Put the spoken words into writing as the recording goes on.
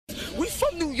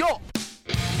from New York.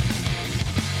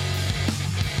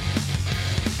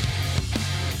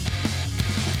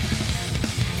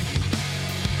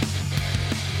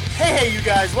 Hey, you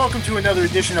guys. Welcome to another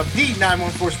edition of the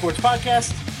 914 Sports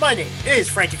Podcast. My name is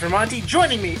Frankie Fermonti.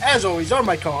 Joining me, as always, are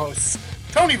my co-hosts,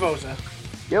 Tony Voza.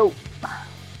 Yo.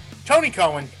 Tony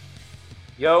Cohen.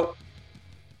 Yo.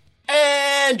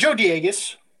 And Joe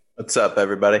Diegas. What's up,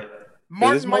 everybody? Did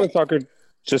this motherfucker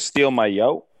just steal my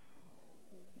yo?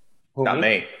 Not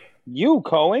me. You,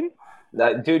 Cohen.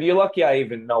 Dude, you're lucky I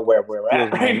even know where we're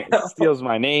at. Steals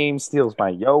my name, steals my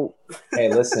yo.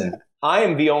 Hey, listen. I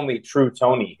am the only true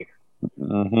Tony here.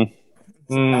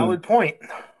 Mm-hmm. Valid point.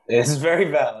 It's very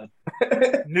valid.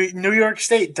 New York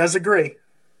State does agree.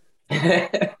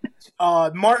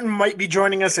 Martin might be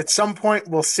joining us at some point.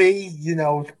 We'll see. You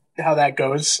know how that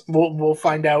goes. We'll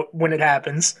find out when it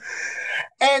happens.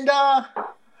 And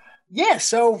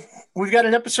so we've got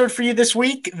an episode for you this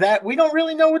week that we don't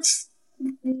really know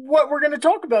what we're going to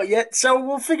talk about yet. So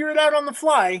we'll figure it out on the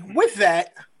fly. With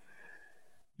that,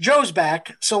 Joe's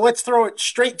back, so let's throw it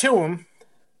straight to him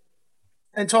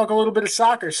and talk a little bit of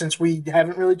soccer, since we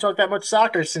haven't really talked that much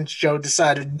soccer since Joe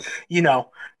decided,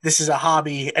 this is a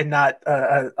hobby and not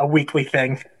a weekly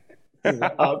thing.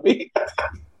 Hobby?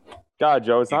 God,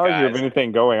 Joe, it's not like you have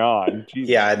anything going on. Jesus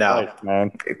Yeah, I know. Christ,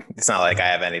 man. It's not like I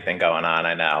have anything going on.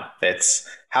 I know. It's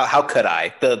how could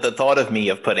I? The thought of me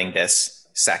of putting this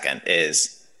second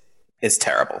is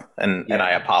terrible, and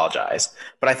I apologize.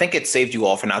 But I think it saved you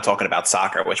all for not talking about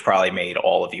soccer, which probably made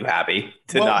all of you happy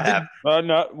to not have.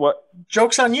 No, what?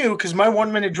 Joke's on you, because my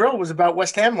 1 minute drill was about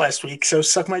West Ham last week, so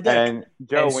suck my dick. And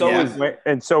Joe,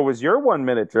 so was your 1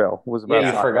 minute drill was about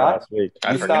you soccer forgot last week.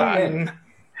 I forgot.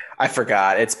 I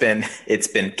forgot. It's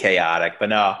been chaotic, but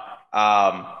no.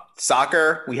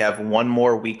 Soccer. We have one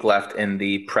more week left in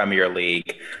the Premier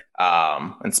League.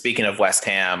 And speaking of West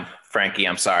Ham, Frankie,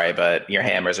 I'm sorry, but your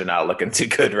Hammers are not looking too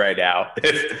good right now.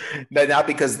 Not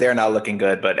because they're not looking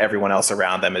good, but everyone else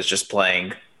around them is just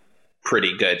playing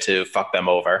pretty good to fuck them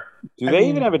over. Do they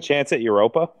even have a chance at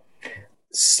Europa?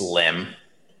 Slim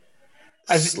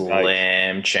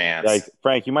chance. Like,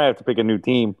 Frank, you might have to pick a new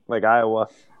team, like Iowa.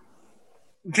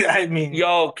 I mean,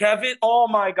 Yo, Kevin. Oh,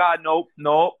 my God. Nope.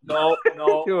 Now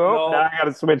I got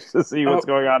to switch to see what's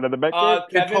going on in the back.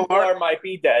 Kevin Pillar might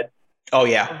be dead. Oh,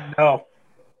 yeah. no.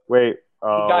 Wait. He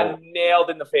got nailed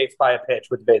in the face by a pitch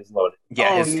with the bases loaded.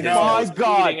 Yeah, his my nose-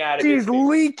 God, he's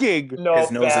leaking. No, His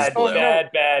nose is blue.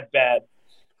 Bad.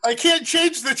 I can't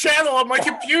change the channel on my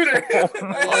computer.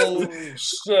 Oh,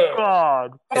 shit.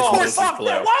 God. His nose is Fuck blue.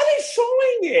 that. Why are they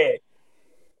showing it?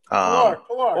 Pilar.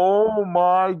 Oh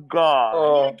my God.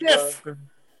 Oh, GIF.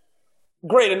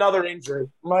 Great, another injury.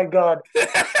 My God.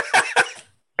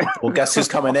 Well, guess who's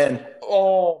coming in?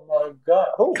 Oh, my God.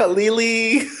 Who?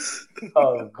 Khalili.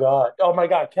 Oh, God. Oh, my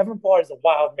God. Kevin Pillar is a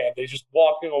wild man. They're just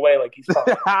walking away like he's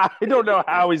fine. I don't know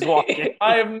how he's walking.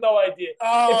 I have no idea.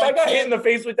 If I got hit in the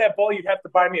face with that ball, you'd have to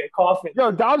buy me a coffin.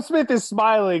 Yo, Dom Smith is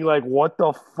smiling like, what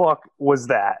the fuck was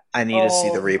that? I need to see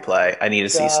the replay. I need to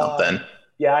see something.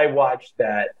 Yeah, I watched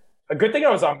that. A good thing I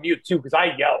was on mute, too, because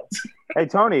I yelled. Hey,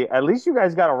 Tony, at least you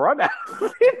guys got a run out.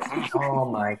 Oh,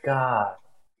 my God.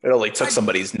 It only took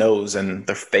somebody's nose and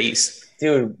their face.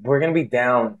 Dude, we're going to be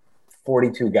down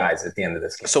 42 guys at the end of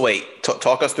this game. So wait,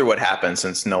 talk us through what happened,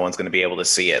 since no one's going to be able to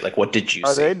see it. Like, what did you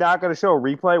Are see? they not going to show a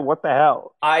replay? What the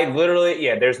hell? I literally,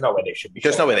 there's no way they should be.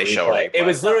 There's no way they show it. It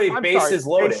was literally I'm bases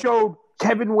sorry, loaded. They showed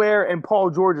Kevin Ware and Paul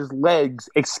George's legs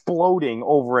exploding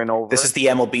over and over. This is the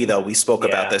MLB, though. We spoke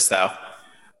about this, though.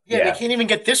 Yeah, they can't even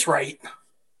get this right.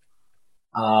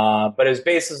 But it was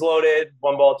bases loaded,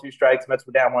 1 ball, 2 strikes. Mets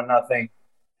were down 1-0,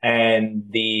 and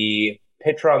the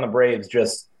pitcher on the Braves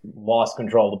just lost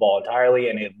control of the ball entirely,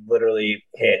 and it literally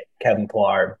hit Kevin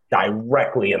Pillar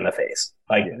directly in the face.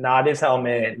 Like, not his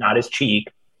helmet, not his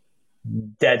cheek,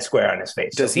 dead square on his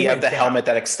face. Does he have the helmet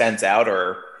that extends out,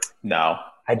 or no?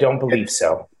 I don't believe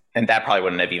so. And that probably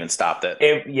wouldn't have even stopped it.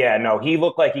 He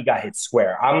looked like he got hit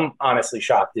square. I'm honestly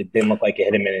shocked it didn't look like it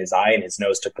hit him in his eye and his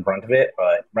nose took the brunt of it.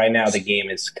 But right now the game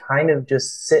is kind of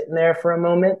just sitting there for a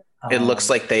moment. It looks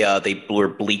like they were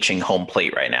bleaching home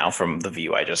plate right now from the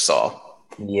view I just saw.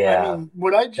 Yeah, I mean,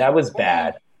 that was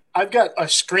bad. I've got a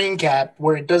screen cap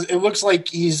where it looks like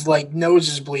he's like nose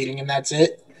is bleeding and that's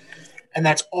it. And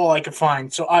that's all I could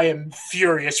find. So I am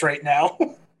furious right now.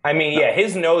 I mean, yeah,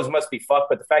 his nose must be fucked,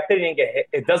 but the fact that he didn't get hit,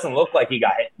 it doesn't look like he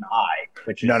got hit in the eye,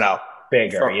 which is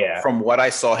bigger, From what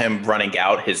I saw him running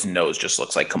out, his nose just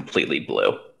looks like completely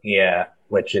blue. Yeah,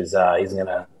 which is he's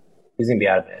gonna be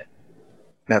out of it.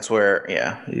 That's where,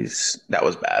 that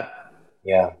was bad.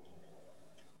 Yeah.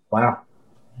 Wow.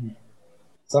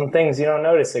 Some things you don't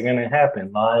notice are gonna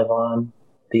happen live on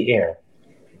the air.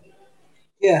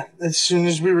 Yeah, as soon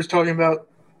as we were talking about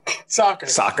soccer.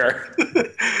 Soccer.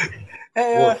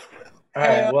 Hey, Woof. All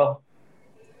right. Well,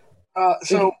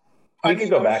 so we can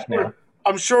go back now.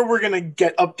 I'm sure we're gonna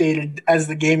get updated as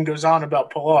the game goes on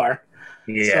about Pilar.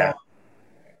 Yeah. So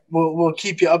we'll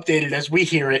keep you updated as we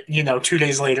hear it. 2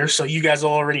 days later, so you guys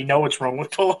will already know what's wrong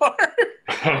with Pilar.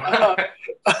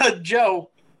 Joe,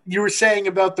 you were saying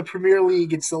about the Premier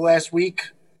League. It's the last week.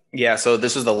 Yeah, so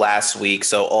this is the last week.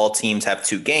 So all teams have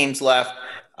 2 games left.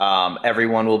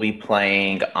 Everyone will be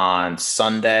playing on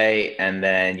Sunday, and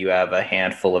then you have a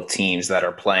handful of teams that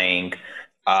are playing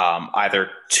either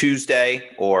Tuesday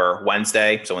or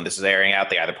Wednesday. So when this is airing out,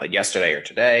 they either played yesterday or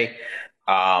today.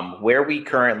 Where we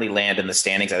currently land in the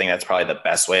standings, I think that's probably the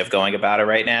best way of going about it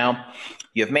right now.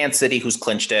 You have Man City, who's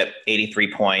clinched it,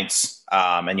 83 points,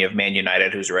 and you have Man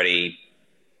United, who's already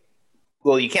 –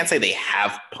 well, you can't say they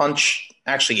have punched –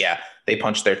 actually, yeah, they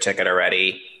punched their ticket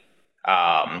already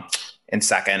in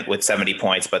second with 70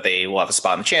 points, but they will have a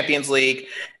spot in the Champions League.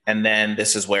 And then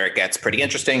this is where it gets pretty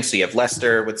interesting. So you have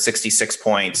Leicester with 66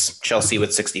 points, Chelsea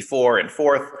with 64 in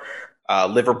fourth,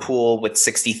 Liverpool with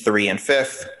 63 in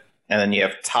fifth, and then you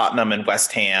have Tottenham and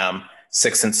West Ham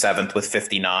 6th and 7th with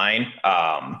 59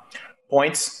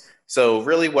 points. So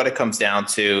really what it comes down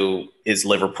to is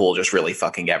Liverpool just really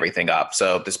fucking everything up.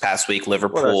 So this past week,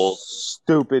 Liverpool...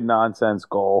 stupid nonsense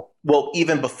goal. Well,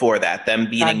 even before that, them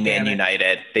beating Man it.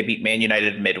 United. They beat Man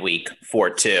United midweek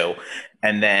 4-2.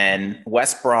 And then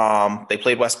West Brom, they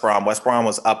played West Brom. West Brom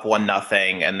was up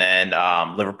 1-0, and then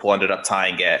Liverpool ended up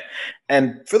tying it.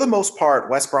 And for the most part,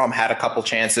 West Brom had a couple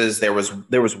chances. There was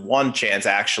one chance,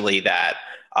 actually, that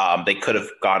they could have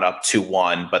gone up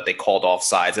 2-1, but they called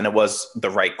offsides, and it was the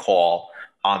right call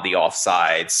on the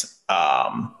offsides.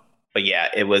 But yeah,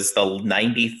 it was the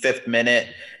 95th minute.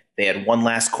 They had one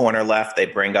last corner left. They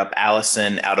bring up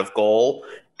Allison out of goal,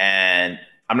 and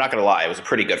I'm not going to lie, it was a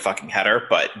pretty good fucking header,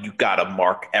 but you got to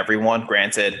mark everyone.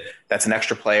 Granted, that's an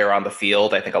extra player on the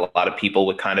field. I think a lot of people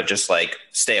would kind of just like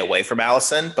stay away from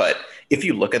Allison, but if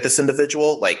you look at this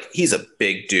individual, like he's a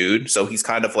big dude. So he's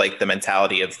kind of like the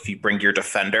mentality of if you bring your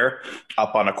defender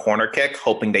up on a corner kick,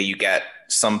 hoping that you get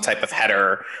some type of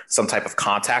header, some type of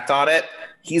contact on it.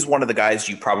 He's one of the guys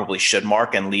you probably should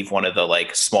mark and leave one of the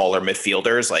like smaller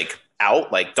midfielders like out.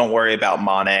 Like don't worry about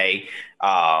Mane.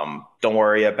 Don't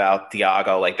worry about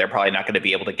Thiago. Like they're probably not going to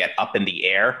be able to get up in the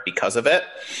air because of it.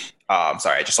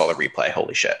 Sorry, I just saw the replay.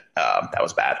 Holy shit, that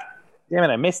was bad. Damn it,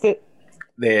 I missed it.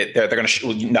 They're going to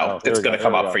it's going to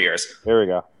come up for yours. Here we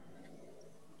go.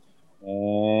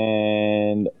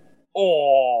 And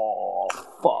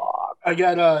fuck!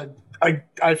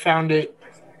 I found it.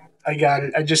 I got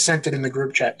it. I just sent it in the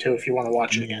group chat too. If you want to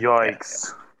watch it again.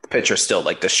 Yikes! The pitcher's still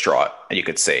like distraught, and you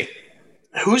could see.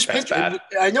 Who's That's pitching? bad.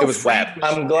 I know It was Webb.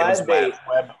 I'm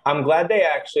glad they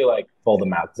actually like pulled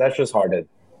him out because that's just hard to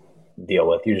deal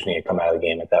with. You just need to come out of the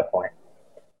game at that point.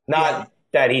 Not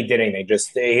that he did anything,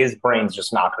 just his brain's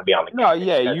just not going to be on the game. No,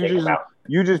 yeah,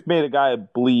 you just made a guy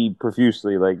bleed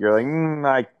profusely. Like you're like,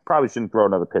 I probably shouldn't throw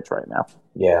another pitch right now.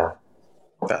 Yeah,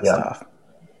 That's tough.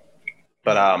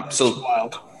 But That's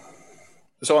wild.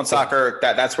 So on soccer,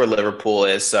 that's where Liverpool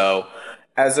is. So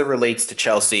as it relates to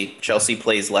Chelsea, Chelsea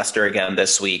plays Leicester again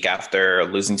this week after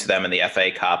losing to them in the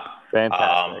FA Cup.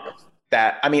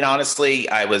 Fantastic. Honestly,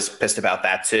 I was pissed about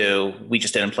that too. We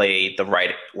just didn't play the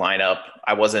right lineup.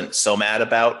 I wasn't so mad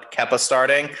about Kepa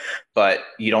starting, but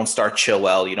you don't start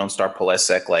Chilwell, you don't start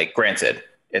Pulisic. Like, granted,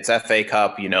 it's FA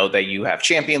Cup. You know that you have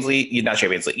Champions League. You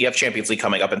have Champions League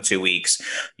coming up in 2 weeks.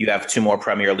 You have 2 more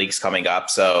Premier Leagues coming up.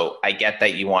 So I get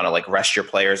that you want to like rest your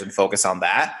players and focus on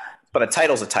that. But a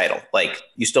title's a title. Like,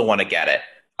 you still want to get it.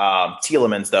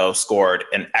 Tielemans, though, scored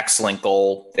an excellent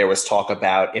goal. There was talk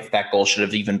about if that goal should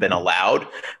have even been allowed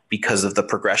because of the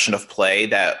progression of play,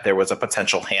 that there was a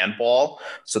potential handball.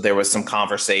 So there was some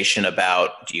conversation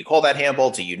about, do you call that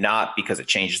handball? Do you not? Because it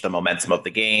changes the momentum of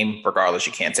the game. Regardless,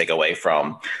 you can't take away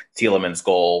from Tielemans'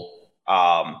 goal.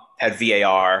 Had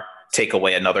VAR take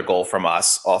away another goal from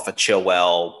us off a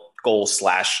Chilwell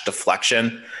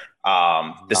goal/deflection.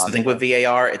 This is the thing with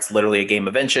VAR. It's literally a game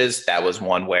of inches. That was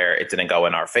one where it didn't go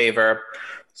in our favor.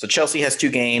 So Chelsea has 2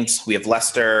 games. We have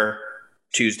Leicester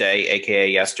Tuesday, aka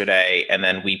yesterday, and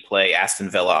then we play Aston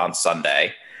Villa on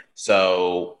Sunday.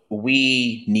 So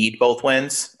we need both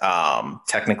wins.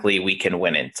 Technically, we can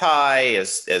win in tie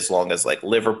as long as like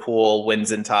Liverpool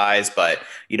wins in ties, but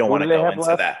you don't want to go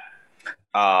into that.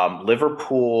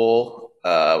 Liverpool,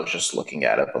 I was just looking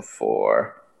at it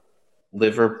before.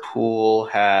 Liverpool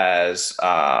has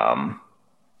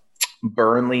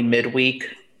Burnley midweek,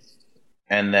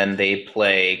 and then they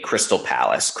play Crystal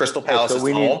Palace. Crystal Palace is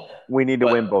home. We need to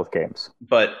win both games.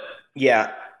 But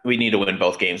yeah, we need to win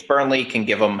both games. Burnley can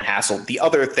give them hassle. The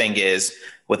other thing is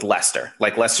with Leicester.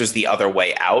 Like Leicester's the other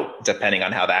way out, depending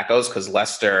on how that goes, because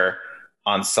Leicester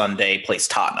on Sunday plays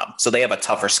Tottenham. So they have a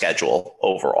tougher schedule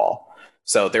overall.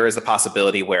 So there is a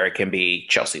possibility where it can be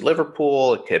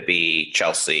Chelsea-Liverpool, it could be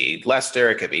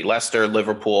Chelsea-Leicester, it could be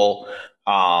Leicester-Liverpool.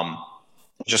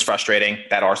 Just frustrating.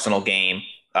 That Arsenal game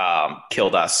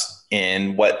killed us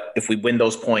in what, if we win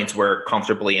those points, we're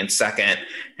comfortably in second,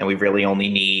 and we really only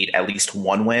need at least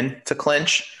one win to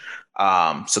clinch.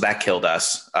 So that killed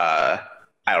us. I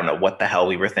don't know what the hell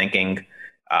we were thinking.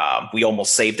 We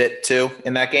almost saved it too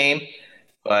in that game.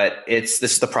 But this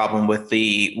is the problem with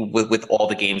with all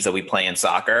the games that we play in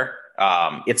soccer.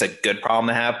 It's a good problem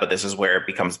to have, but this is where it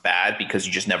becomes bad because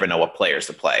you just never know what players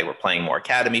to play. We're playing more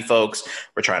academy folks.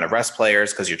 We're trying to rest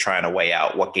players because you're trying to weigh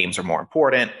out what games are more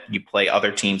important. You play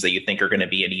other teams that you think are going to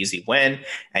be an easy win,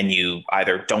 and you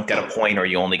either don't get a point or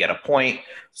you only get a point.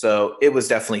 So it was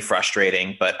definitely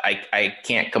frustrating, but I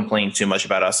can't complain too much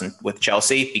about us with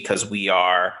Chelsea because we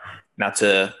are, not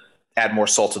to add more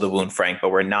salt to the wound, Frank,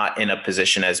 but we're not in a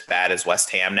position as bad as West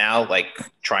Ham now, like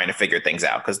trying to figure things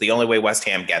out. Because the only way West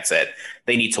Ham gets it,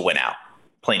 they need to win out,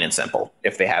 plain and simple,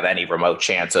 if they have any remote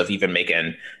chance of even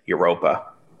making Europa.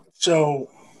 So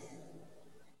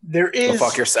there is... Go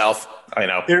fuck yourself. I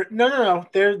know. No.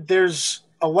 There's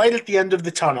a light at the end of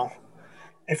the tunnel.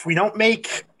 If we don't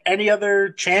make any other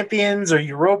Champions or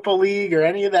Europa League or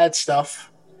any of that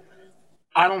stuff,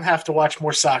 I don't have to watch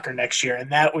more soccer next year,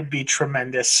 and that would be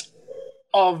tremendous.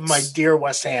 Of my dear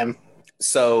West Ham.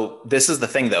 So this is the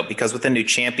thing, though, because with the new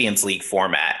Champions League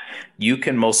format, you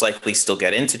can most likely still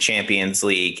get into Champions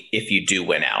League if you do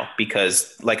win out.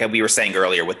 Because like we were saying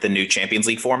earlier, with the new Champions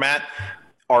League format,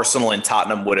 Arsenal and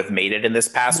Tottenham would have made it in this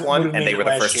past one, and they were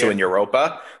the first two in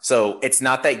Europa. So it's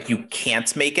not that you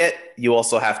can't make it. You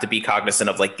also have to be cognizant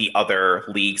of like the other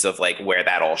leagues of like where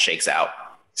that all shakes out.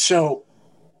 So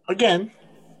again,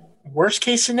 worst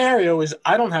case scenario is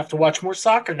I don't have to watch more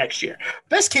soccer next year.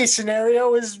 Best case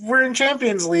scenario is we're in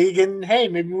Champions League and hey,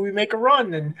 maybe we make a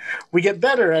run and we get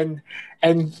better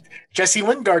and Jesse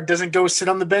Lingard doesn't go sit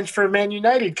on the bench for Man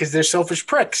United because they're selfish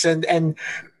pricks and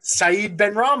Saeed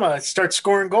Benrahma starts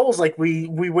scoring goals like we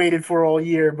waited for all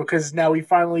year because now he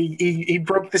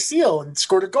broke the seal and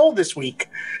scored a goal this week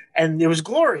and it was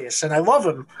glorious and I love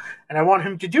him and I want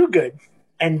him to do good.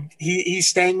 And he's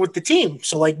staying with the team.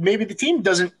 So, like, maybe the team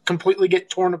doesn't completely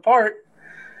get torn apart.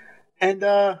 And,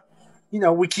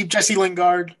 we keep Jesse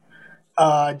Lingard.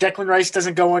 Declan Rice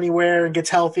doesn't go anywhere and gets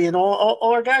healthy. And all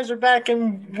our guys are back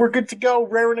and we're good to go,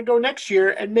 raring to go next year.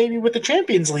 And maybe with the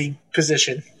Champions League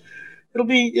position. It'll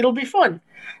be fun.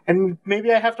 And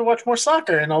maybe I have to watch more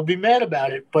soccer and I'll be mad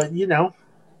about it. But, you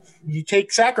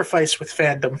take sacrifice with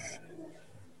fandom.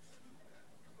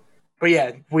 But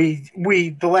yeah, we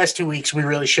the last 2 weeks we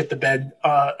really shit the bed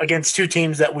against two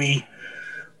teams that we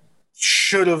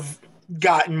should have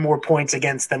gotten more points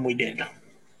against than we did.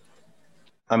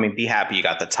 I mean, be happy you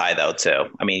got the tie though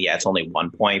too. I mean, yeah, it's only 1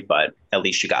 point, but at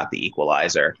least you got the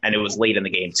equalizer, and it was late in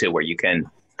the game too, where you can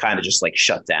kind of just like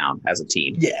shut down as a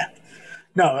team. Yeah,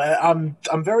 no,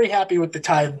 I'm very happy with the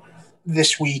tie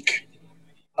this week,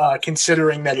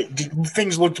 considering that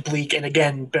things looked bleak, and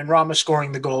again, Benrahma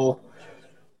scoring the goal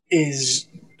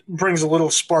brings a little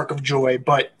spark of joy,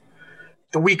 but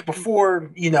the week before,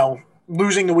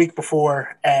 losing the week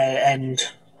before and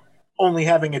only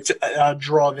having a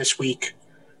draw this week,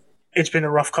 it's been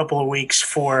a rough couple of weeks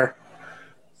for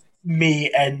me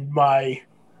and my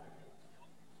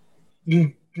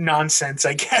nonsense,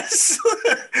 I guess.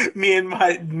 Me and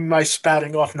my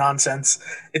spouting off nonsense.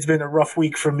 It's been a rough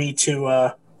week for me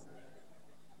to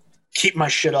keep my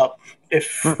shit up,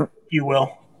 if you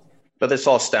will. But this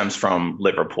all stems from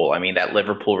Liverpool. I mean, that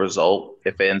Liverpool result,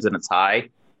 if it ends in a tie,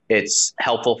 it's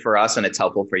helpful for us and it's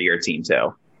helpful for your team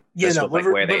too. Yeah, no,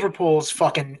 Liverpool's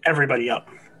fucking everybody up.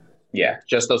 Yeah,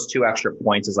 just those 2 extra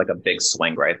points is like a big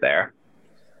swing right there.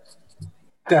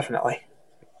 Definitely.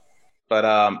 But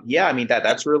I mean,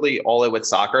 that's really all it with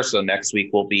soccer. So next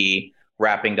week we'll be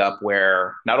wrapping up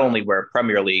not only where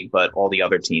Premier League, but all the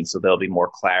other teams. So there'll be more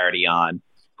clarity on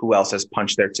who else has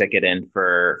punched their ticket in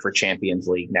for Champions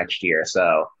League next year.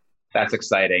 So that's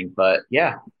exciting. But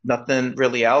yeah, nothing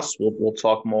really else. We'll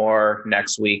talk more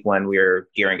next week when we're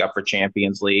gearing up for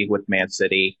Champions League with Man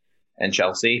City and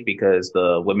Chelsea, because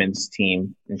the women's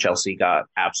team in Chelsea got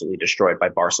absolutely destroyed by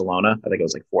Barcelona. I think it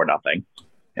was like 4-0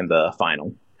 in the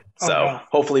final. So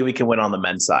hopefully we can win on the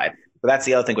men's side. But that's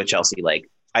the other thing with Chelsea. Like,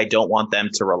 I don't want them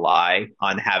to rely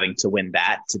on having to win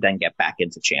that to then get back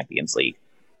into Champions League.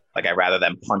 Like I'd rather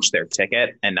them punch their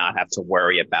ticket and not have to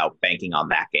worry about banking on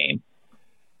that game.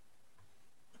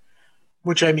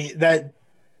 Which, I mean,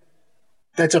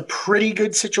 that's a pretty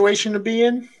good situation to be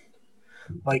in.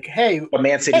 Like, hey, but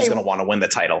Man City's going to want to win the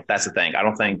title. That's the thing. I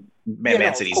don't think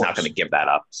Man City's not going to give that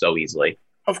up so easily.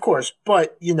 Of course,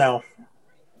 but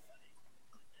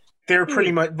they're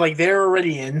pretty much like they're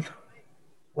already in.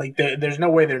 Like, there's no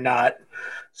way they're not.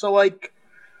 So, like,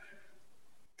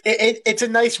 it's a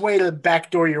nice way to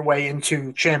backdoor your way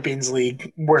into Champions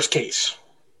League. Worst case,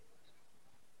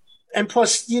 and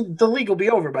plus the league will be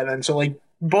over by then. So, like,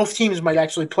 both teams might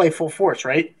actually play full force,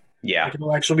 right? Yeah, like,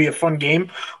 it'll actually be a fun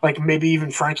game. Like, maybe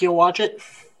even Frankie will watch it.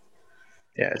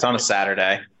 Yeah, it's on a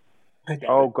Saturday.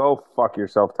 Oh, go fuck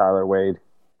yourself, Tyler Wade.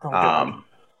 Oh,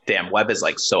 damn, Webb is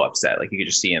like so upset. Like you could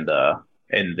just see in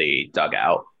the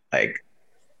dugout. Like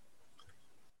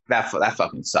that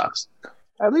fucking sucks.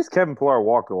 At least Kevin Pillar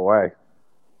walked away.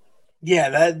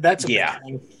 Yeah, that's a big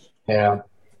thing. Yeah.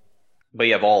 But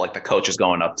you have all like the coaches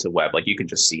going up to Webb. Like you can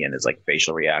just see in his like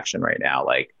facial reaction right now.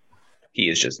 Like he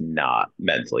is just not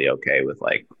mentally okay with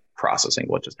like processing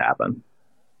what just happened.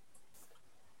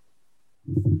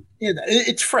 Yeah,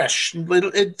 it's fresh.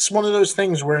 It's one of those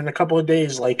things where in a couple of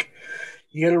days, like,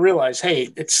 you got to realize, hey,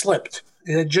 it slipped.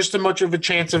 It had just as much of a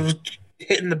chance of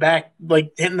hitting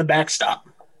the backstop.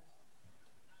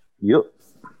 Yep.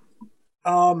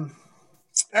 All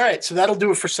right, so that'll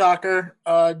do it for soccer.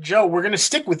 Joe, we're going to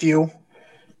stick with you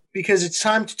because it's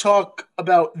time to talk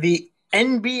about the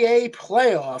NBA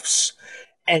playoffs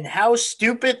and how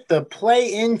stupid the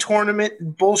play-in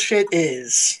tournament bullshit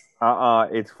is.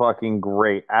 It's fucking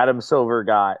great. Adam Silver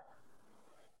got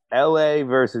LA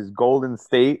versus Golden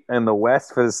State in the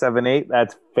West for the 7-8.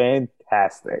 That's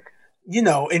fantastic.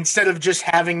 Instead of just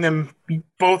having them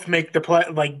both make the play,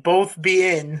 like both be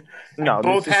in,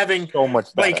 both having so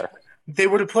much better. Like, they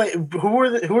would have played. Who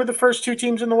are the first two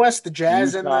teams in the West? The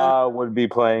Jazz Utah would be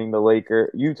playing the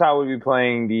Lakers. Utah would be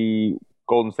playing the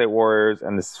Golden State Warriors,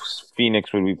 and the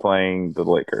Phoenix would be playing the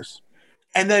Lakers.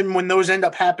 And then when those end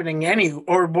up happening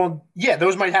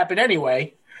those might happen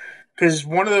anyway, because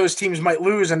one of those teams might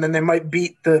lose, and then they might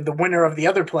beat the winner of the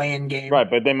other play-in game. Right,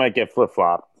 but they might get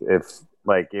flip-flopped if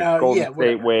Golden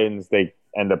State wins, they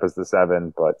end up as the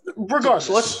 7. But regardless,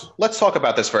 so let's talk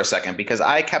about this for a second because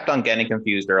I kept on getting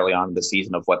confused early on in the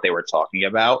season of what they were talking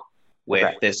about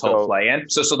with this whole play-in.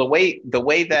 So the way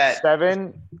that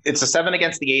 7, it's a 7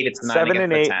 against the 8, it's the 9 7 against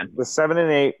and the 8. 10. The 7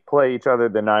 and 8 play each other.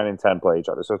 The 9 and 10 play each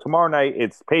other. So tomorrow night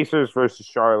it's Pacers versus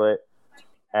Charlotte,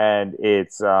 and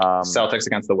it's Celtics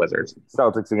against the Wizards.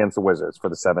 Celtics against the Wizards for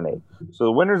the 7-8. So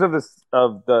the winners of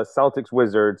the Celtics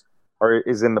Wizards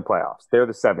is in the playoffs. They're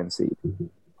the 7 seed.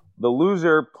 The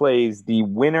loser plays the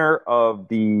winner of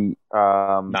the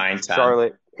 9-10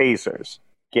 Charlotte Pacers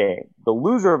game. The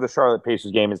loser of the Charlotte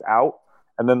Pacers game is out,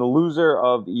 and then the loser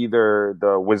of either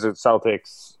the Wizards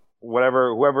Celtics,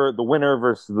 whoever the winner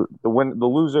versus the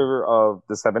loser of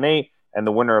the 7-8 and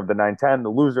the winner of the 9-10, the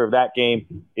loser of that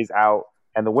game is out,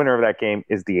 and the winner of that game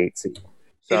is the 8 seed.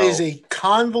 So, it is a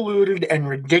convoluted and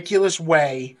ridiculous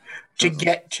way to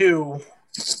get to.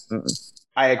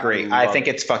 I agree. I think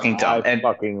it's fucking dumb. I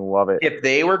fucking love it. If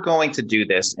they were going to do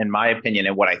this, in my opinion,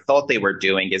 and what I thought they were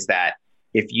doing is that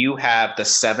if you have the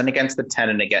 7 against the 10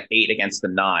 and 8 against the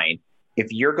 9,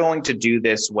 if you're going to do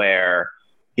this where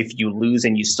if you lose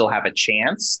and you still have a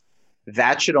chance,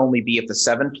 that should only be if the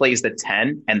 7 plays the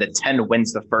 10 and the 10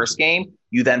 wins the first game,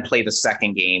 you then play the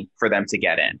second game for them to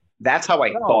get in. That's how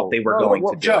I thought they were going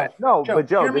to do it.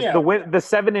 Joe, the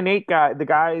 7 and 8 guy, the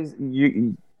guys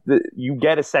you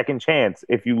get a second chance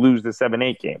if you lose the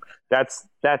 7-8 game. That's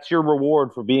your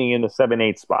reward for being in the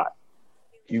 7-8 spot.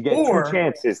 You get 2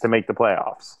 chances to make the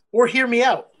playoffs. Or hear me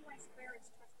out.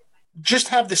 Just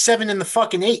have the 7 and the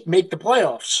fucking 8 make the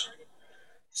playoffs.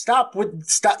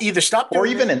 Either stop or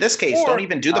even in this case, don't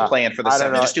even do the play-in for the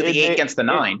 7. Just do the 8 against the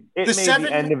 9. It made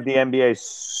the end of the NBA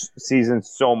season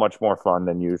so much more fun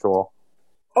than usual.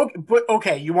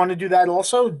 Okay, you want to do that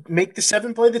also? Make the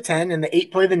 7 play the 10 and the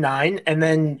 8 play the 9, and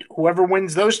then whoever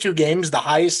wins those 2 games, the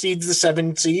highest seed's the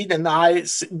 7 seed, and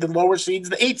the lower seed's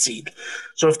the 8 seed.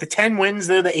 So if the 10 wins,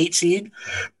 they're the 8 seed.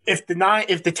 If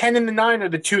the 10 and the 9 are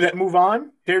the 2 that move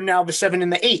on, they're now the 7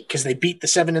 and the 8 because they beat the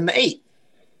 7 and the 8.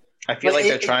 I feel like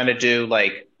they're trying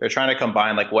to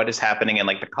combine like what is happening in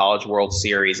like the College World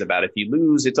Series about if you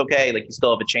lose, it's okay, like you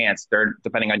still have a chance. They're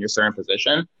depending on your certain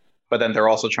position. But then they're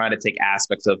also trying to take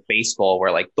aspects of baseball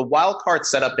where like the wild card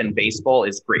setup in baseball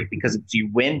is great because if you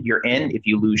win, you're in. If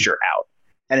you lose, you're out.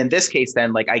 And in this case,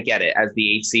 then like I get it. As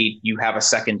the 8 seed, you have a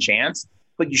second chance,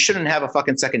 but you shouldn't have a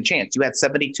fucking second chance. You had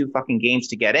 72 fucking games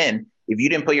to get in. If you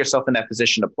didn't put yourself in that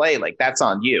position to play, like that's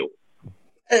on you.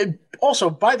 Also,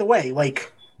 by the way,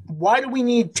 like, why do we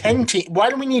need 10 teams? Why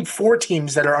do we need 4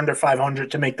 teams that are under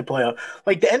 500 to make the playoff?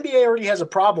 Like, the NBA already has a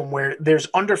problem where there's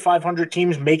under 500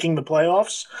 teams making the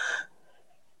playoffs,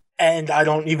 and I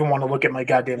don't even want to look at my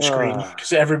goddamn screen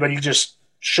because everybody just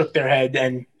shook their head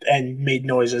and made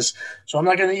noises. So I'm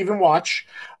not going to even watch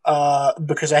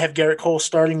because I have Garrett Cole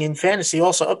starting in fantasy.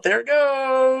 Also, up there it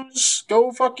goes.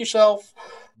 Go fuck yourself.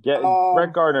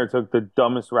 Brett Gardner took the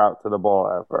dumbest route to the ball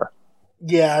ever.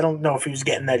 Yeah, I don't know if he was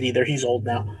getting that either. He's old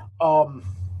now.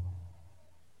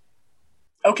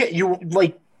 Okay, you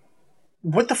like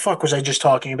what the fuck was I just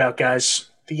talking about, guys?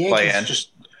 The Yankees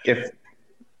just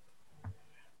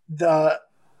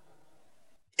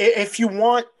if you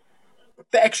want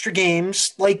the extra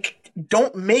games, like,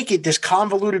 don't make it this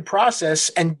convoluted process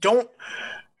and don't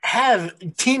have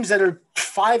teams that are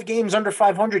 5 games under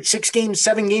 500, 6 games,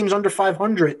 7 games under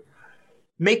 500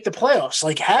 make the playoffs.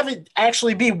 Like, have it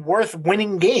actually be worth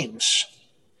winning games.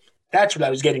 That's what I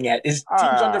was getting at, is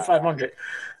teams under 500.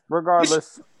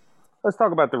 Regardless, let's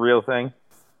talk about the real thing.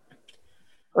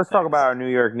 Let's talk about our New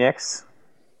York Knicks.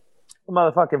 The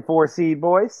motherfucking 4 seed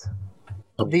boys.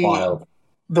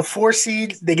 The 4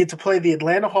 seed, they get to play the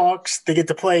Atlanta Hawks. They get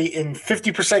to play in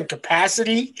 50%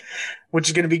 capacity, which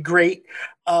is going to be great.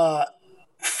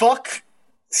 Fuck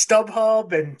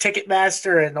StubHub and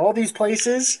Ticketmaster and all these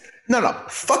places. No.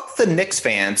 Fuck the Knicks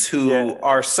fans who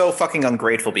are so fucking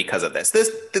ungrateful because of this.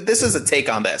 This is a take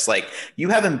on this. Like, you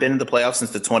haven't been in the playoffs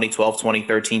since the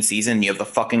 2012-2013 season. And you have the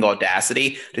fucking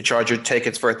audacity to charge your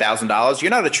tickets for $1,000.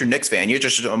 You're not a true Knicks fan. You're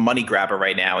just a money grabber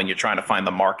right now, and you're trying to find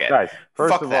the market. Guys,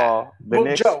 first of all, the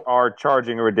Knicks are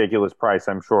charging a ridiculous price,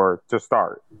 I'm sure, to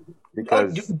start.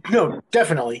 Because no,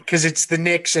 definitely, because it's the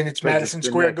Knicks and it's Madison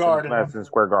Square Garden. Madison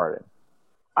Square Garden.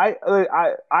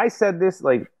 I said this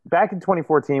like back in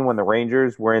 2014 when the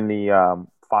Rangers were in the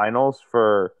finals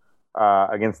for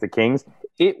against the Kings.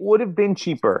 It would have been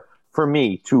cheaper for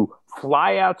me to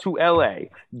fly out to LA,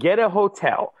 get a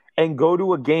hotel, and go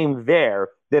to a game there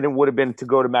than it would have been to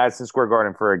go to Madison Square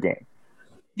Garden for a game.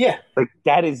 Yeah, like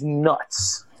that is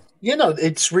nuts. You know,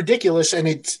 it's ridiculous, and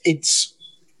it's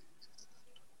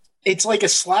like a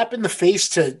slap in the face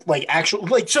to like actual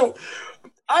like so.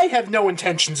 I have no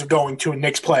intentions of going to a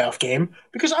Knicks playoff game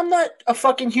because I'm not a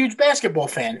fucking huge basketball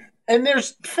fan. And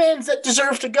there's fans that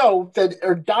deserve to go that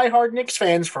are diehard Knicks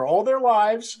fans for all their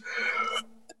lives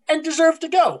and deserve to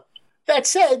go. That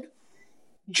said,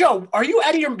 Joe, are you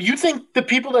out of your... You think the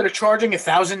people that are charging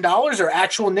 $1,000 are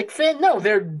actual Knicks fans? No,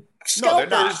 they're scalpers.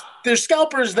 No, they're not. They're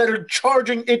scalpers that are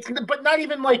charging it, but not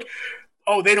even like,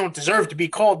 oh, they don't deserve to be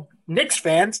called Knicks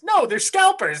fans. No, they're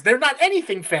scalpers. They're not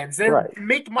anything fans. They're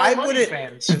make my money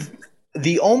fans.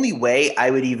 The only way I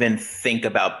would even think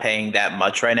about paying that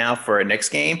much right now for a Knicks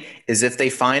game is if they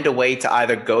find a way to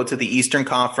either go to the Eastern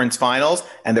Conference Finals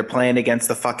and they're playing against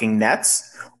the fucking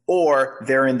Nets, or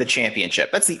they're in the championship.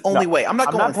 That's the only way. I'm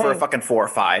not going for a fucking 4 or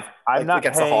 5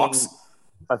 against the Hawks.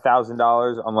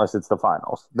 $1,000 unless it's the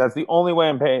finals. That's the only way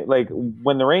I'm paying. Like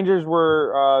when the Rangers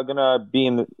were gonna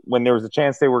be when there was a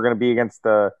chance they were gonna be against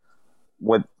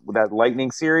with that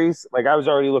Lightning series, like I was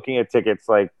already looking at tickets.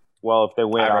 Like, well, if they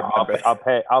win, I'll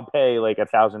pay like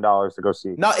 $1,000 to go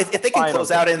see. No, if they can close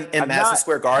out in Madison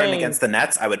Square Garden against the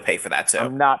Nets, I would pay for that too.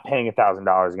 I'm not paying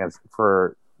 $1,000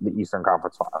 for the Eastern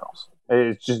Conference Finals.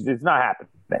 It's not happening.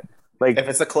 Like if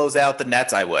it's a closeout, the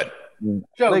Nets, I would.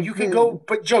 Joe, like, you can go,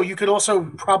 but Joe, you could also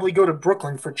probably go to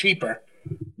Brooklyn for cheaper.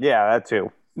 Yeah, that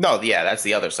too. No, yeah, that's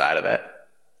the other side of it.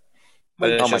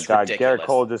 But oh my God, ridiculous. Garrett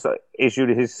Cole just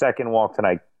issued his second walk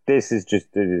tonight. This is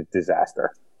just a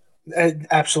disaster. An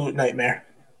absolute nightmare.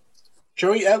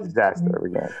 Joey, disaster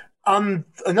every game.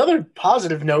 Another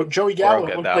positive note, Joey Gallo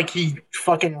looked like he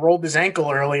fucking rolled his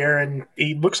ankle earlier, and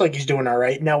he looks like he's doing all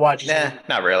right. Now watch.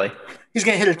 Not really. He's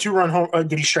going to hit a 2-run home.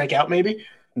 Did he strike out maybe?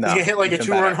 No. He's going to hit like a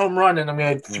 2-run home run, and I'm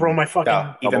going to throw my fucking...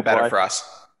 No, even better for us.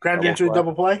 Ground into a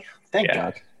double play? Thank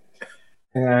God.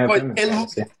 But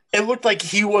it looked like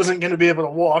he wasn't going to be able to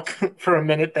walk for a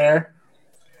minute there.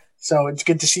 So it's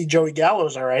good to see Joey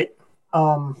Gallo's all right.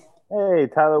 Hey,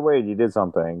 Tyler Wade, you did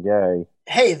something. Yay.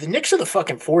 Hey, the Knicks are the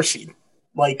fucking 4 seed.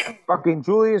 Like, fucking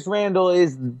Julius Randle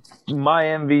is my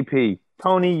MVP.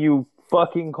 Tony, you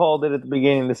fucking called it at the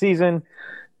beginning of the season.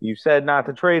 You said not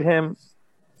to trade him.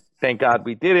 Thank God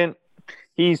we didn't.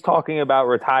 He's talking about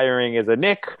retiring as a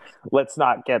Knick. Let's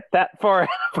not get that far out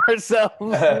of ourselves.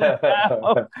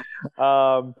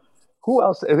 Who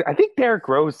else? I think Derrick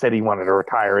Rose said he wanted to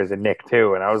retire as a Knick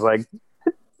too, and I was like,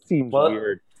 it seems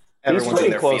weird. Everyone's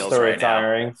pretty close to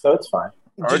retiring, now. So it's fine.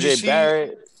 RJ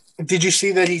Barrett. Did you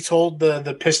see that he told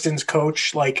the Pistons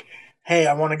coach, like, hey,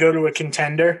 I want to go to a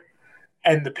contender?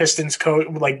 and the Pistons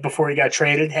like before he got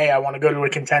traded, hey, I want to go to a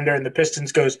contender, and the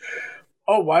Pistons goes,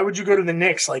 oh, why would you go to the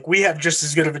Knicks? Like, we have just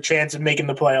as good of a chance of making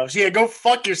the playoffs. Yeah, go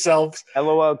fuck yourselves.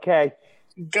 LOLK.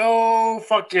 Go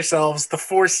fuck yourselves. The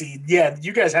 4 seed. Yeah,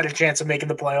 you guys had a chance of making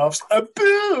the playoffs.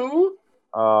 Boo.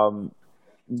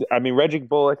 I mean, Reggie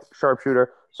Bullock,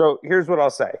 sharpshooter. So here's what I'll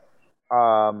say.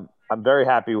 I'm very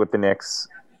happy with the Knicks.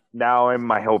 Now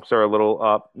my hopes are a little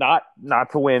up. Not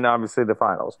to win, obviously, the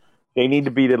finals. They need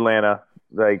to beat Atlanta.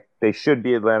 Like, they should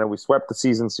beat Atlanta. We swept the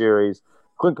season series.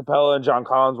 Clint Capella and John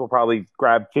Collins will probably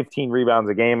grab 15 rebounds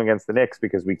a game against the Knicks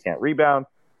because we can't rebound.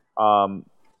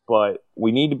 But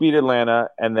we need to beat Atlanta,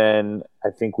 and then I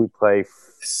think we play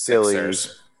Philly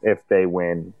if they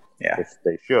win, if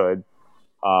they should.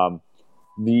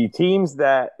 The team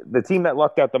that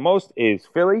lucked out the most is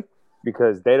Philly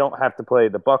because they don't have to play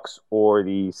the Bucks or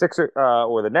the Sixers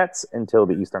or the Nets until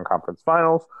the Eastern Conference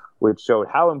Finals, which showed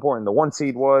how important the 1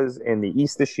 seed was in the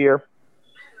East this year.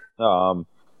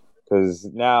 Because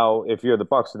now, if you're the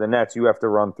Bucks or the Nets, you have to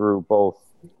run through both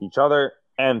each other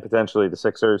and potentially the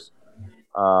Sixers.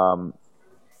 So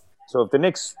if the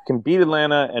Knicks can beat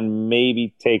Atlanta and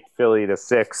maybe take Philly to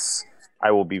 6,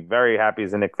 I will be very happy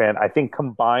as a Knicks fan. I think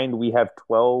combined we have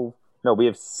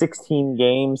 16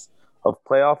 games of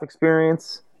playoff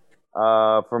experience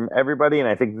from everybody, and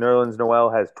I think Nerlens Noel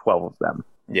has 12 of them.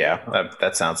 Yeah,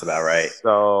 that sounds about right.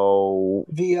 So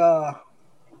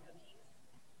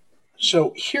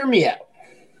So hear me out.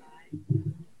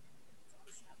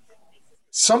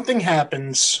 Something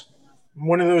happens,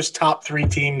 one of those top 3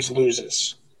 teams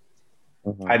loses.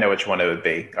 I know which one it would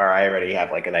be, or I already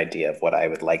have like an idea of what I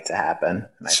would like to happen,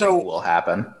 and I think will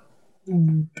happen.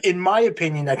 In my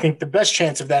opinion, I think the best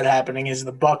chance of that happening is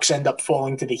the Bucks end up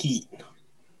falling to the Heat.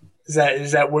 Is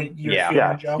that what you're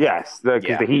feeling, Joe? Yes,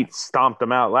 because the Heat stomped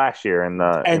them out last year in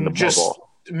the bubble.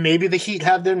 Maybe the Heat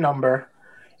have their number.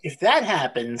 If that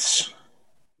happens,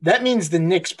 that means the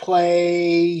Knicks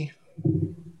play.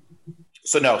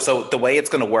 So the way it's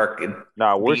going to work.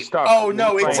 No, we're stuck. Oh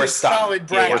no, it's a solid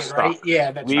bracket, right?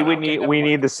 Yeah, that's we would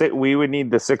need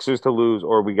the Sixers to lose,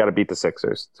 or we got to beat the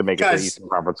Sixers to make it to the Eastern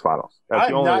Conference Finals. That's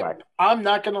the only way. I'm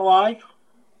not going to lie.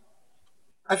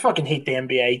 I fucking hate the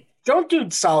NBA. Don't do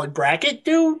solid bracket.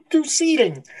 Do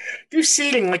seeding. Do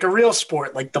seeding like a real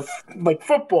sport, like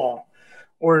football,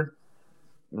 or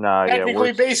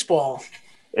technically baseball.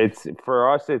 It's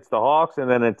for us. It's the Hawks, and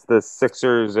then it's the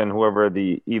Sixers and whoever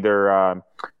either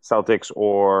Celtics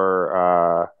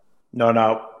or.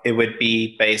 No, it would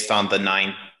be based on the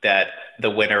 9 that the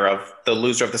loser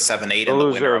of the 7-8 and the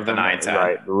winner of the 9-10.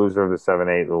 Right, the loser of the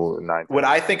 7-8, the 9-10. What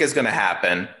I think is going to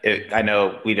happen, I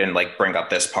know we didn't bring up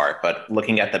this part, but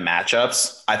looking at the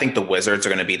matchups, I think the Wizards are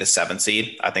going to be the 7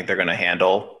 seed. I think they're going to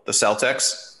handle the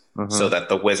Celtics, so that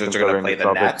the Wizards are going to play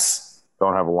the Nets.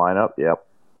 Don't have a lineup. Yep.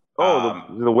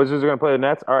 The Wizards are going to play the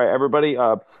Nets. All right, everybody.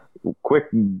 Quick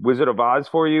Wizard of Oz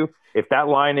for you. If that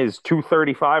line is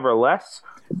 235 or less,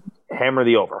 hammer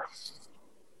the over.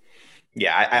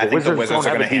 Yeah, I think the Wizards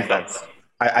are going to handle.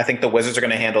 I think the Wizards are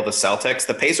going to handle the Celtics.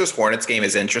 The Pacers Hornets game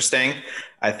is interesting.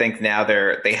 I think now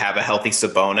they have a healthy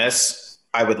Sabonis.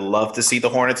 I would love to see the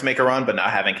Hornets make a run, but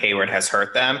not having Hayward has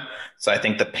hurt them. So I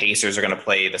think the Pacers are going to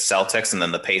play the Celtics, and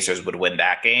then the Pacers would win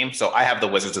that game. So I have the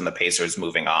Wizards and the Pacers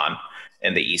moving on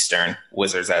in the Eastern.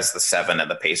 Wizards as the 7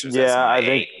 and the Pacers as the 8. Yeah, I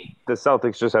think the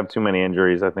Celtics just have too many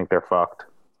injuries. I think they're fucked.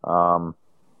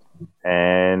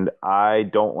 And I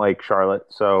don't like Charlotte.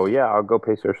 So, yeah, I'll go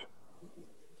Pacers.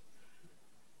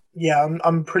 Yeah,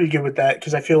 I'm pretty good with that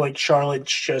because I feel like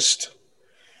Charlotte's just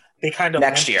 – they kind of –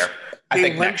 Next year.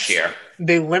 Next year.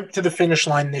 They limp to the finish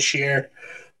line this year.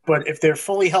 But if they're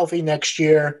fully healthy next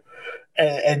year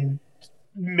and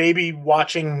maybe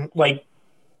watching,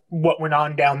 what went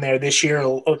on down there this year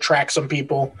will attract some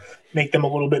people, make them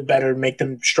a little bit better, make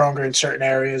them stronger in certain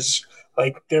areas.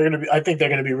 I think they're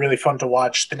going to be really fun to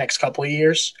watch the next couple of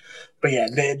years. But yeah,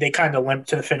 they kind of limped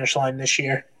to the finish line this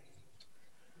year.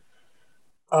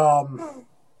 And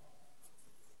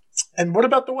what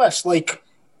about the West?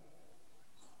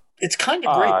 It's kind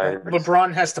of great that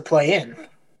LeBron has to play in.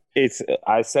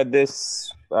 I said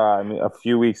this a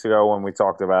few weeks ago when we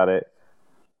talked about it.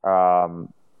 The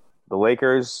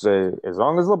Lakers, as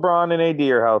long as LeBron and AD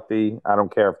are healthy, I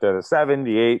don't care if they're the 7,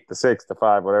 the 8, the 6, the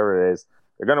 5, whatever it is,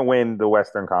 they're going to win the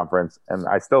Western Conference. And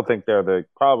I still think they're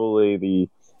probably the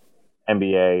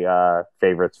NBA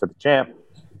favorites for the champ.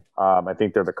 I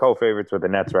think they're the co-favorites with the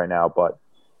Nets right now. But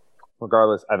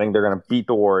regardless, I think they're going to beat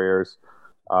the Warriors.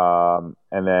 And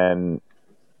then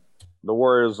the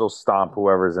Warriors will stomp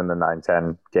whoever's in the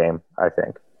 9-10 game, I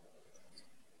think.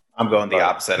 I'm going the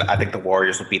opposite. I think the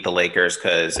Warriors will beat the Lakers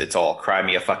because it's all cry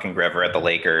me a fucking river at the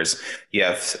Lakers. You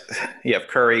have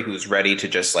Curry, who's ready to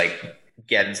just like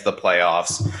get into the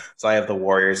playoffs. So I have the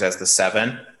Warriors as the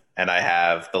 7, and I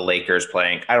have the Lakers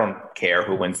playing. I don't care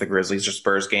who wins the Grizzlies or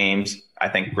Spurs games. I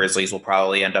think Grizzlies will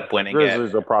probably end up winning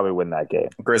Grizzlies will probably win that game.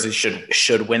 Grizzlies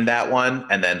should win that one,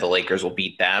 and then the Lakers will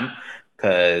beat them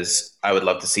because I would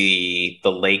love to see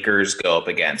the Lakers go up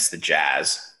against the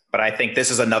Jazz. But I think this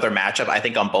is another matchup. I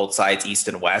think on both sides, East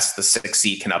and West, the 6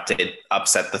 seed can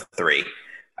upset the 3.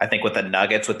 I think with the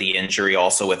Nuggets, with the injury,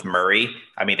 also with Murray,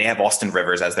 I mean, they have Austin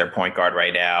Rivers as their point guard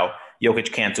right now.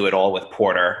 Jokic can't do it all with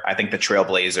Porter. I think the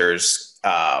Trailblazers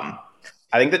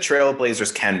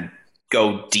can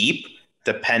go deep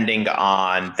depending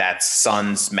on that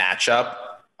Suns matchup.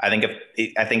 I think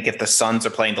if the Suns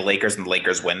are playing the Lakers and the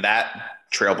Lakers win that,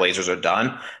 Trailblazers are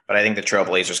done. But I think the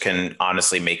Trailblazers can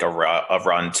honestly make a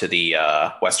run to the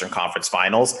Western Conference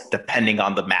Finals, depending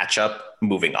on the matchup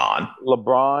moving on.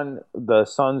 LeBron, the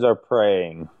Suns are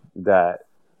praying that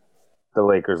the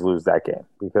Lakers lose that game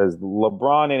because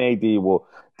LeBron and AD will.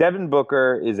 Devin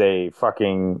Booker is a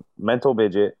fucking mental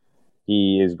midget.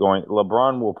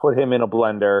 LeBron will put him in a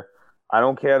blender. I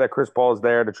don't care that Chris Paul is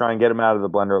there to try and get him out of the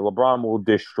blender. LeBron will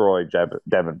destroy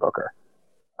Devin Booker.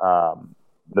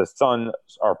 The Suns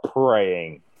are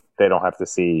praying they don't have to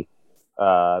see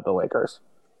the Lakers.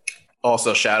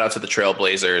 Also, shout out to the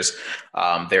Trailblazers.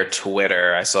 Their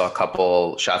Twitter, I saw a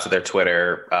couple shots of their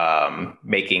Twitter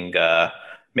making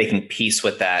peace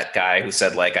with that guy who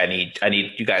said, like, I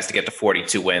need you guys to get to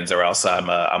 42 wins or else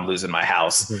I'm losing my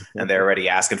house. And they're already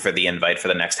asking for the invite for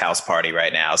the next house party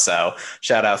right now. So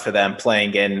shout out for them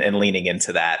playing in and leaning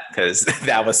into that because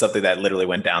that was something that literally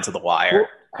went down to the wire.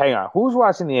 Hang on. Who's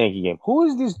watching the Yankee game? Who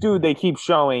is this dude they keep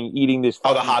showing eating this?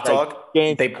 Oh, the hot dog?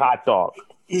 Hot dog.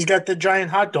 He's got the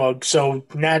giant hot dog. So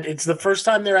it's the first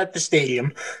time they're at the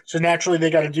stadium. So naturally they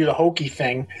got to do the hokey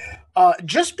thing.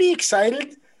 Just be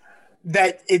excited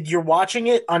that you're watching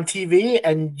it on TV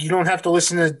and you don't have to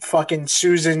listen to fucking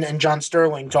Susan and John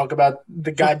Sterling talk about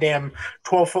the goddamn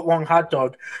 12-foot long hot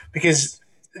dog because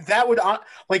that would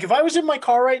like if I was in my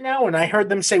car right now and I heard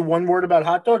them say one word about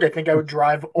hot dog, I think I would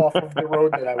drive off of the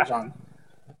road that I was on.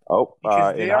 Oh,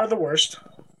 because they are the worst.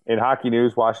 In hockey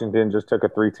news, Washington just took a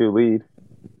 3-2 lead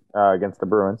against the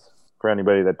Bruins. For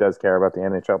anybody that does care about the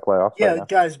NHL playoffs. Yeah, right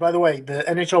guys, by the way, the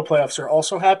NHL playoffs are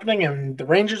also happening and the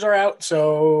Rangers are out.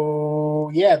 So,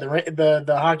 yeah, the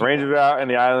hockey. Rangers are out and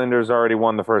the Islanders already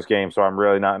won the first game, so I'm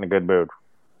really not in a good mood.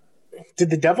 Did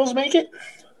the Devils make it?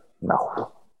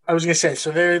 No. I was going to say,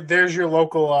 so there's your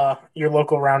local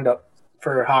roundup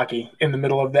for hockey in the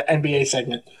middle of the NBA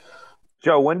segment.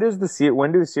 Joe, when do the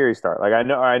series start? Like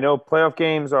I know playoff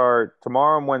games are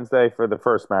tomorrow and Wednesday for the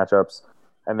first matchups.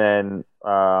 And then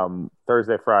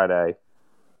Thursday, Friday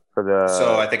for the.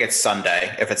 So I think it's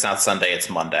Sunday. If it's not Sunday,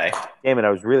 it's Monday. Damn it! I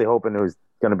was really hoping it was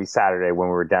going to be Saturday when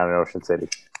we were down in Ocean City.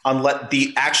 Let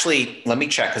me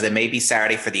check because it may be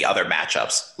Saturday for the other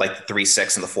matchups, like the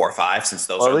 3-6 and the 4-5, since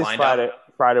those are lined up.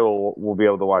 Friday we'll be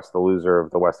able to watch the loser of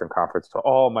the Western Conference.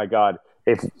 Oh my God!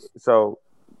 If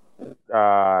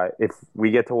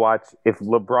we get to watch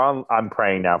LeBron, I'm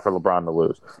praying now for LeBron to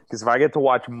lose because if I get to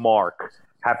watch Mark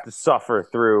have to suffer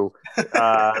through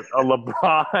a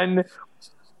LeBron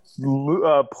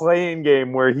playing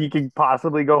game where he can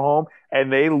possibly go home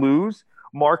and they lose,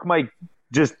 Mark might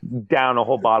just down a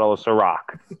whole bottle of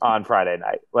Ciroc on Friday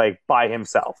night, like by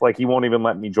himself. Like he won't even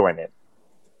let me join in.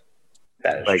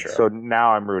 That is true. So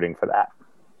now I'm rooting for that.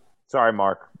 Sorry,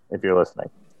 Mark, if you're listening.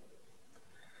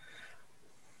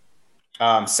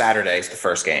 Saturday's the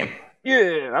first game.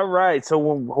 Yeah, all right. So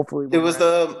hopefully it was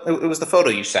the photo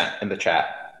you sent in the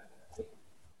chat.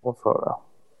 What photo?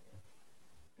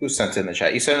 Who sent it in the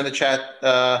chat? You sent it in the chat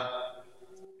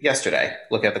yesterday.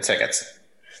 Look at the tickets.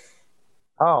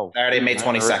 Oh, Saturday, May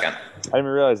 22nd. I didn't even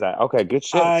realize that. Okay, good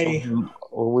shit. So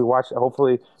we watch.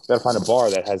 Hopefully, we gotta find a bar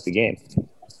that has the game.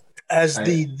 As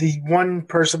the one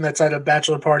person that's at a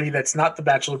bachelor party that's not the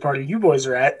bachelor party you boys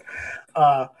are at,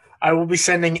 I will be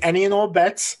sending any and all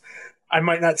bets. I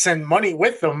might not send money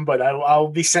with them, but I'll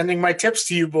be sending my tips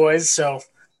to you boys. So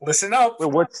listen up.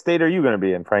 Wait, what state are you going to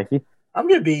be in, Frankie? I'm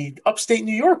going to be upstate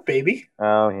New York, baby.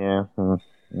 Oh yeah.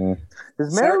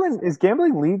 Is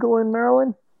gambling legal in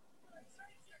Maryland?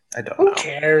 I don't know. Who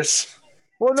cares?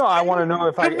 Well, no. I want to know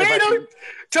if I tomato.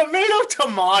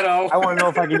 I want to know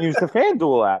if I can use the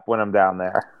FanDuel app when I'm down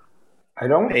there. I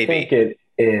don't think it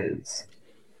is.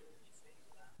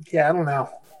 Yeah, I don't know.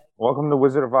 Welcome to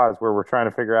Wizard of Oz, where we're trying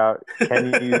to figure out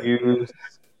can you use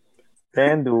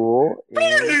FanDuel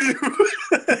in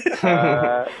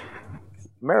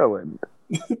Maryland.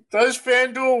 Does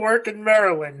FanDuel work in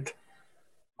Maryland?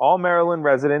 All Maryland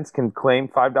residents can claim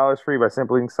 $5 free by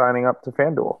simply signing up to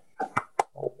FanDuel.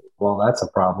 Well, that's a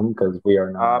problem because we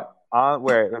are not.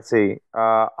 Let's see.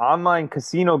 Online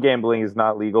casino gambling is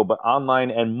not legal, but online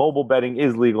and mobile betting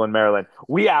is legal in Maryland.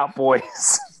 We out,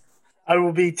 boys. I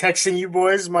will be texting you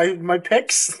boys my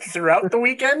picks throughout the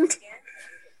weekend.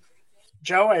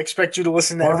 Joe, I expect you to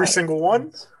listen to every single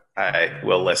one. I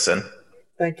will listen.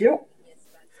 Thank you.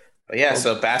 But yeah,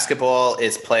 so basketball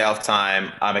is playoff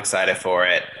time. I'm excited for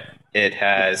it.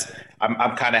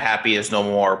 I'm kind of happy there's no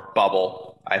more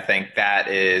bubble. I think that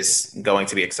is going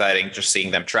to be exciting. Just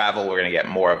seeing them travel, we're going to get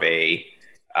more of a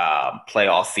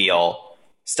playoff feel.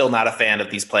 Still not a fan of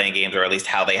these playing games, or at least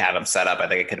how they have them set up. I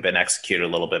think it could have been executed a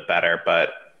little bit better. But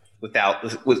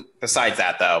besides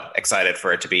that, though, excited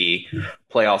for it to be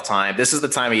playoff time. This is the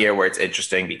time of year where it's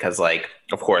interesting because,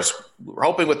 of course, we're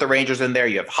hoping with the Rangers in there,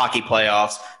 you have hockey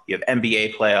playoffs, you have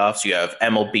NBA playoffs, you have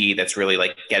MLB that's really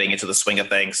getting into the swing of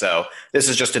things. So this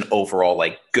is just an overall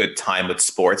good time with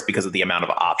sports because of the amount of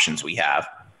options we have.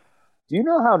 Do you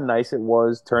know how nice it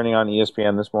was turning on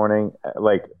ESPN this morning,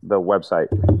 the website,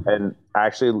 and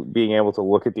actually being able to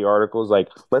look at the articles,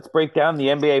 let's break down the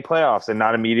NBA playoffs, and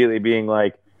not immediately being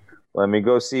let me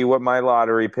go see what my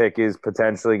lottery pick is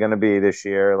potentially going to be this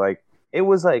year. It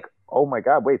was oh my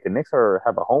God, wait, the Knicks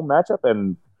have a home matchup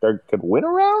and they could win a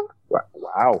round?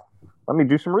 Wow. Let me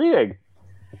do some reading.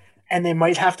 And they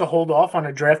might have to hold off on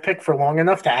a draft pick for long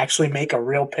enough to actually make a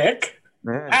real pick.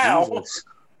 Man, Wow. Jesus.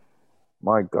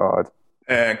 My God.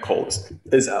 And Colts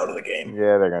is out of the game.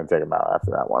 Yeah, they're going to take him out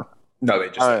after that one. No, they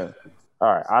just... All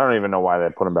right. I don't even know why they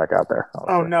put him back out there.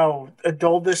 Honestly. Oh, no.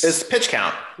 Adolis. It's pitch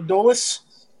count. Adolis?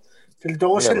 Did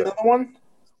Adolis hit another one?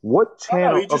 What channel?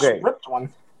 Oh, no, he just ripped one.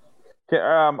 Okay,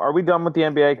 are we done with the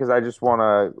NBA? Because I just want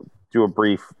to do a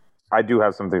brief. I do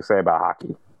have something to say about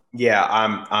hockey. Yeah,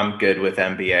 I'm good with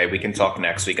NBA. We can talk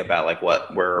next week about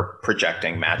what we're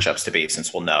projecting matchups to be,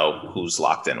 since we'll know who's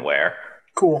locked in where.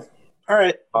 Cool. All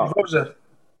right.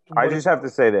 I just have to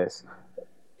say this.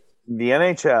 The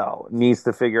NHL needs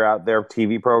to figure out their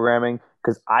TV programming,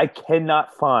 because I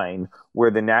cannot find where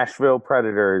the Nashville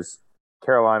Predators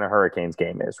Carolina Hurricanes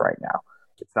game is right now.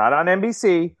 It's not on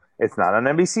NBC. It's not on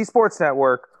NBC Sports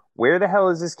Network. Where the hell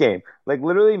is this game?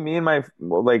 Literally me and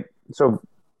so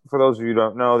for those of you who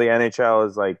don't know, the NHL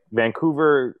is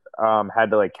Vancouver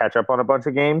had to catch up on a bunch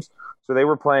of games. So they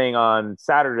were playing on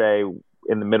Saturday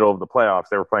in the middle of the playoffs.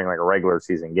 They were playing a regular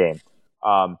season game.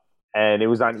 And it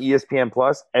was on ESPN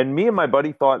Plus. And me and my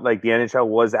buddy thought the NHL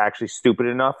was actually stupid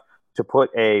enough to put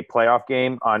a playoff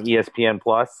game on ESPN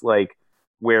Plus,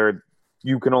 where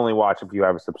you can only watch if you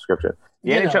have a subscription.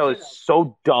 The NHL is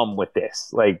so dumb with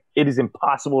this. It is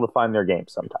impossible to find their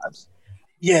games sometimes.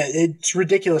 Yeah, it's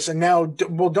ridiculous. And now,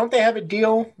 don't they have a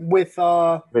deal with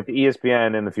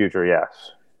ESPN in the future?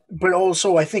 Yes. But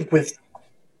also, I think with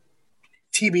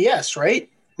TBS, right?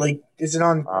 Is it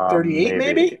on 38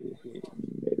 maybe? Maybe.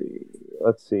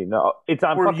 Let's see. No, it's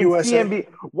on fucking USA. CNBC.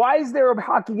 Why is there a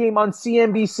hockey game on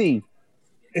CNBC?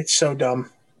 It's so dumb.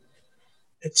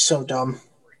 It's so dumb.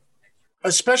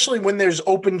 Especially when there's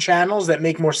open channels that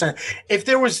make more sense. If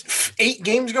there was 8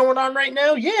 games going on right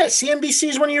now, yeah, CNBC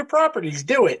is one of your properties.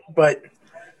 Do it. But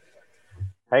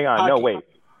hang on, no, wait.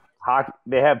 Hockey.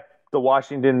 They have the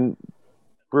Washington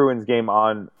Bruins game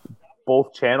on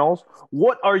both channels.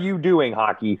 What are you doing,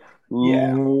 hockey?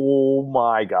 Yeah. Oh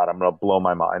my God, I'm gonna blow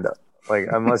my mind up.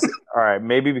 Unless, all right,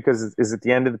 maybe because is it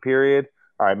the end of the period?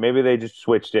 All right, maybe they just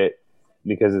switched it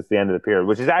because it's the end of the period,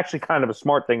 which is actually kind of a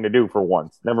smart thing to do for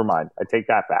once. Never mind. I take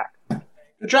that back.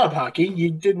 Good job, hockey. You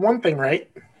did one thing right.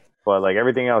 But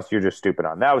everything else, you're just stupid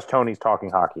on. That was Tony's talking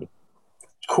hockey.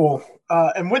 Cool.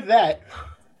 And with that,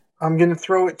 I'm going to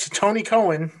throw it to Tony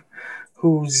Cohen,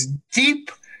 who's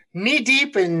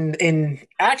knee-deep in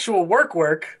actual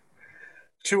work,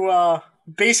 to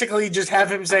basically just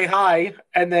have him say hi,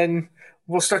 and then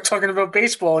we'll start talking about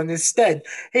baseball in his stead.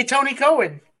 Hey, Tony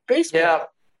Cohen, baseball.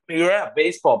 Yeah,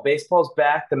 baseball. Baseball's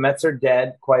back. The Mets are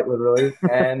dead, quite literally,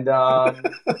 and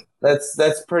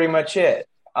that's pretty much it.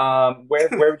 Where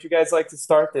would you guys like to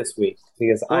start this week?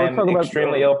 Because I am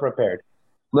extremely ill prepared.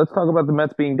 Let's talk about the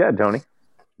Mets being dead, Tony.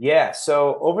 Yeah.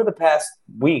 So over the past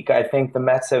week, I think the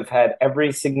Mets have had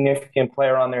every significant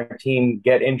player on their team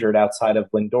get injured outside of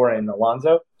Lindor and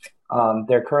Alonso.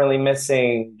 They're currently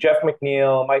missing Jeff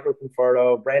McNeil, Michael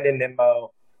Conforto, Brandon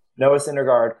Nimmo, Noah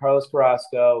Syndergaard, Carlos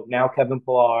Carrasco, now Kevin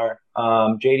Pillar,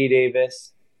 JD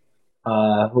Davis.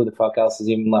 Who the fuck else is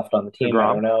even left on the team? DeGrom.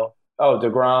 I don't know. Oh,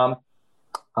 DeGrom.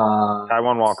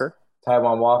 Taijuan Walker.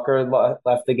 Taijuan Walker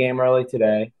left the game early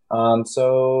today.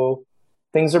 So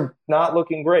things are not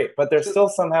looking great, but they're still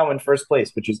somehow in first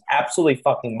place, which is absolutely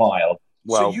fucking wild.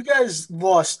 So you guys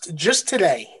lost just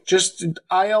today, just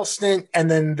IL stint and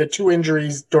then the 2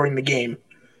 injuries during the game.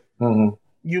 Mm-hmm.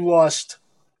 You lost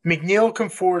McNeil,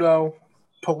 Conforto,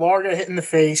 Pilar got hit in the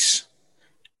face,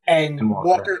 and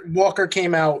Walker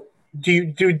came out.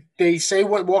 Do they say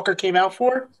what Walker came out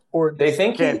for? Or they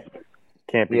think can't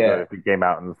be good if he came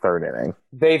out in the 3rd inning.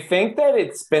 They think that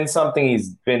it's been something he's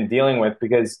been dealing with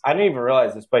because I didn't even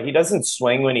realize this, but he doesn't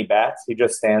swing when he bats. He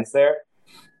just stands there.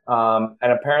 And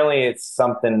apparently it's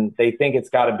something, they think it's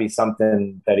got to be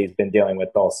something that he's been dealing with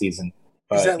all season.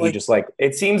 But he just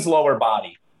it seems lower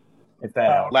body. If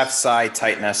that helps. Left side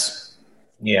tightness.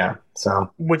 Yeah.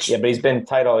 So, but he's been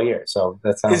tight all year. So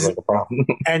that sounds like a problem.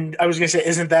 And I was going to say,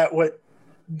 isn't that what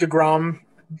DeGrom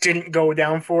didn't go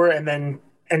down for and then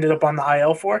ended up on the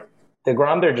IL for?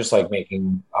 DeGrom, they're just like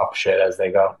making up shit as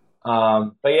they go.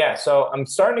 But yeah, so I'm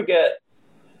starting to get,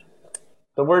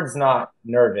 the word's not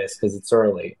nervous because it's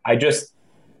early.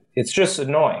 It's just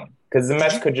annoying because the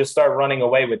Mets could just start running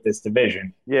away with this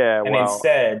division. Yeah, and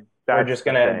instead, we're just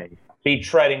going to be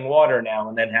treading water now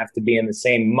and then have to be in the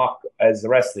same muck as the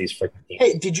rest of these freaking teams.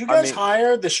 Hey, did you guys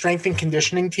hire the strength and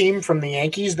conditioning team from the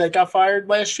Yankees that got fired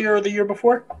last year or the year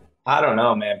before? I don't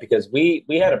know, man, because we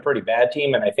had a pretty bad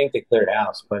team, and I think they cleared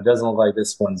house, but it doesn't look like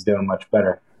this one's doing much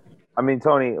better. I mean,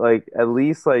 Tony, like at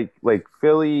least like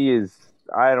Philly is.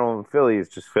 Philly is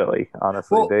just Philly.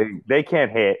 Honestly, well, they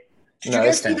can't hit. Did you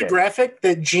guys see the graphic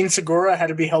that Gene Segura had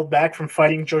to be held back from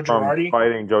fighting Joe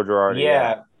Girardi?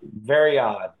 Yeah, very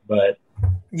odd, but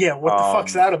yeah, what the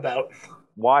fuck's that about?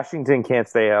 Washington can't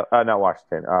stay out. Not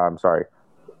Washington. I'm sorry.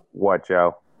 What,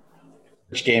 Joe?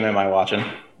 Which game am I watching?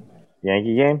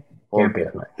 Yankee game? Can't be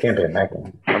a Met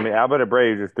game. I mean, Albert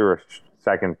Abreu just threw a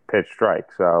second pitch strike,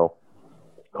 so.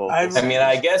 I mean,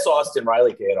 I guess Austin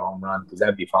Riley could hit a home run because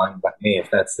that'd be fine by me if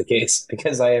that's the case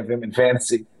because I have him in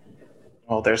fantasy.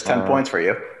 Well, there's 10 points for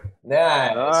you.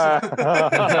 Nice.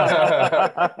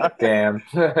 Damn.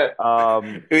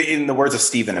 In the words of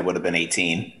Steven, it would have been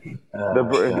 18.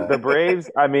 The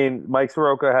Braves, I mean, Mike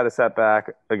Soroka had a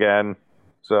setback again,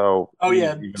 so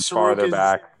even farther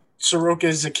back.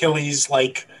 Soroka's Achilles,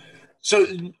 so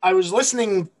I was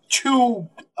listening to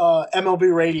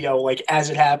MLB radio, as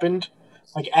it happened,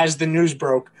 as the news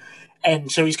broke.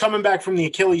 And so he's coming back from the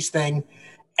Achilles thing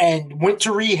and went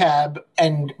to rehab.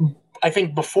 And I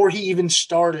think before he even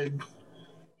started,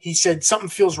 he said something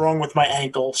feels wrong with my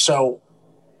ankle. So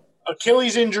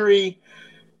Achilles injury,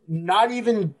 not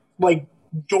even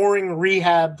during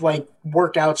rehab,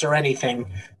 workouts or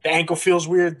anything. The ankle feels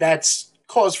weird. That's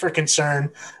cause for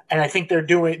concern. And I think they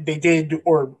did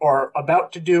or are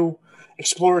about to do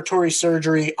exploratory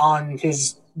surgery on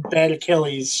his bad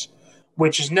Achilles,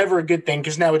 which is never a good thing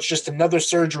because now it's just another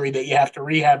surgery that you have to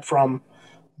rehab from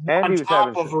on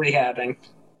top of rehabbing.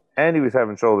 And he was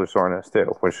having shoulder soreness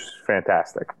too, which is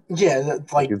fantastic. Yeah,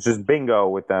 it's just bingo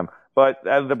with them. But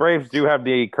the Braves do have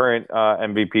the current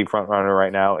MVP frontrunner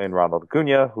right now in Ronald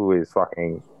Acuna, who is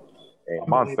fucking a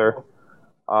monster.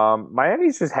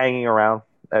 Miami's just hanging around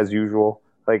as usual.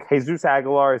 Jesus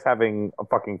Aguilar is having a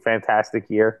fucking fantastic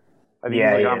year. I think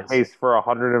he's on pace for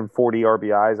 140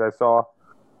 RBIs, I saw.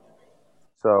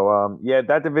 So,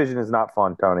 that division is not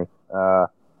fun, Tony.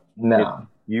 No.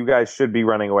 You guys should be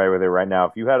running away with it right now.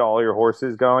 If you had all your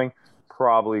horses going,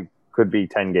 probably could be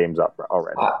 10 games up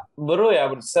already. Literally, I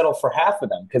would settle for half of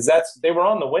them because they were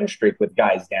on the win streak with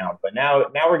guys down. But now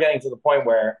we're getting to the point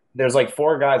where there's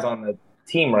 4 guys on the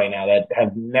team right now that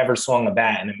have never swung a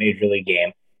bat in a major league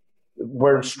game.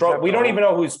 We don't even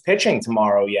know who's pitching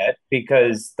tomorrow yet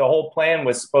because the whole plan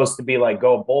was supposed to be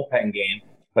go bullpen game,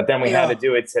 but then we had to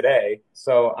do it today.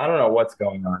 So I don't know what's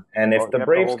going on. And if the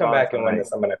Braves come back and win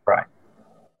this, I'm going to cry.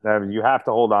 You have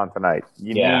to hold on tonight.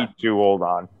 You need to hold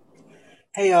on.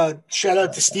 Hey, shout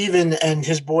out to Steven and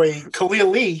his boy Khalil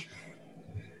Lee,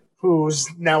 who's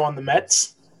now on the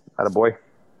Mets. Attaboy.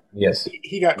 Yes.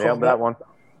 He got nailed that one.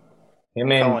 Hey,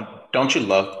 man, don't you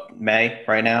love May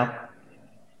right now?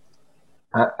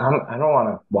 I don't want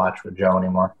to watch with Joe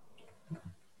anymore.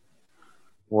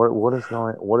 What is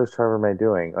Trevor May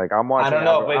doing? I'm watching. I don't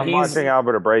know, but I'm watching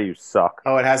Albert Abreu suck.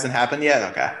 Oh, it hasn't happened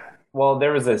yet. Okay. Well,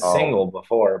 there was a single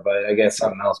before, but I guess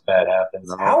something else bad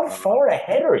happens. How far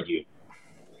ahead are you?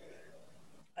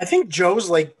 I think Joe's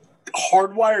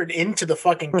hardwired into the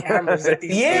fucking cameras at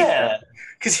these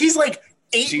because he's 8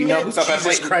 minutes.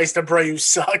 Jesus Christ, Abreu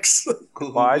sucks.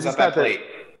 Who's up at plate?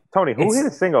 Tony, who hit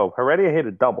a single? Heredia hit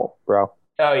a double, bro.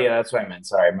 Oh, yeah, that's what I meant.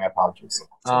 Sorry, my apologies.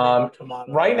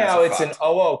 Right now, it's an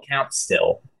 0-0 count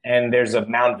still, and there's a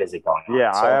mound visit going on.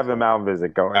 Yeah, I have a mound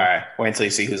visit going. All right, wait until you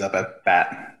see who's up at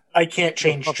bat. I can't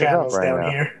change What the fuck is channels up right down now?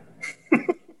 here.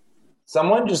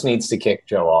 Someone just needs to kick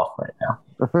Joe off right now.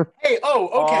 Hey, okay, I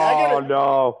Oh gotta.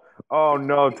 no! Oh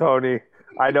no, Tony!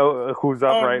 I know who's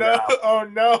up Oh right no! now. Oh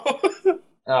no!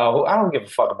 Oh, I don't give a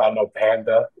fuck about no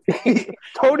Panda.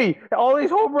 Tony, all these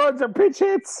home runs are pitch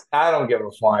hits. I don't give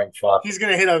a flying fuck. He's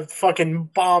gonna hit a fucking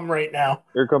bomb right now.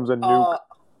 Here comes a nuke.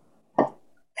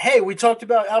 Hey, we talked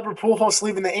about Albert Pujols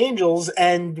leaving the Angels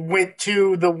and went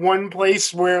to the one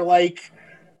place where, like,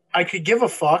 I could give a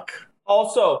fuck.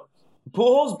 Also,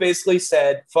 Pujols basically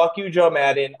said, "Fuck you, Joe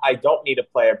Madden. I don't need to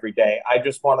play every day. I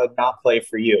just want to not play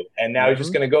for you." And now he's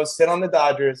just going to go sit on the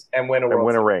Dodgers and win a And World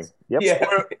win a Series. ring.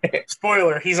 Yep. Yeah.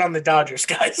 Spoiler, he's on the Dodgers,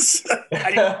 guys.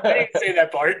 I didn't say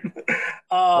that part.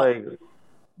 Like,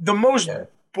 The most Yeah. Swing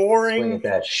boring, at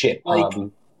that shit, like,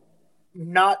 Bobby.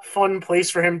 not fun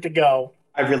place for him to go.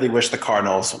 I really wish the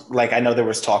Cardinals, like I know there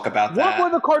was talk about what that. were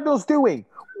the Cardinals doing?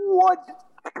 What?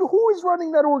 Who is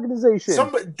running that organization?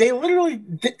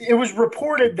 It was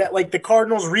reported that, like, the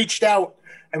Cardinals reached out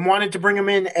and wanted to bring him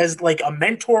in as, like, a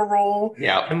mentor role.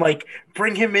 Yeah. And, like,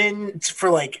 bring him in for,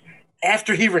 like,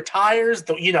 after he retires,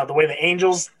 the way the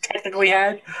Angels technically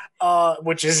had,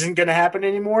 which isn't going to happen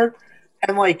anymore.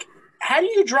 And, like, how do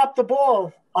you drop the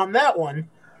ball on that one?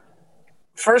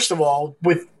 First of all,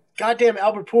 with goddamn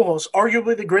Albert Pujols,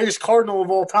 arguably the greatest Cardinal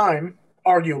of all time,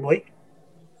 arguably.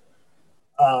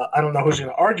 I don't know who's going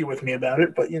to argue with me about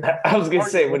it, but, you know. I was going to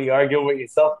say, what are you arguing with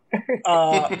yourself?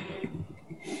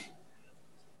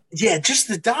 Yeah, just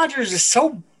the Dodgers is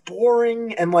so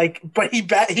boring, and, like, but he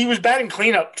was batting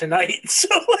cleanup tonight, so,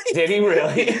 like, Did he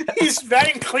really? he's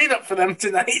batting cleanup for them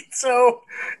tonight. So,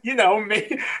 you know,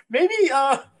 maybe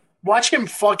watch him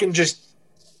fucking just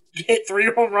hit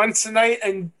 3 home runs tonight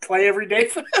and play every day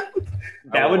for them.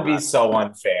 That would be so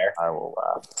unfair. I will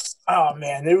laugh. Oh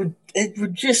man, it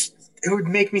would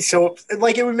make me so,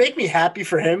 like, it would make me happy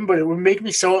for him, but it would make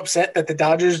me so upset that the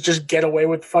Dodgers just get away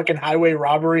with fucking highway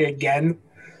robbery again.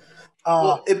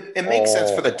 Well, it makes sense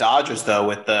for the Dodgers though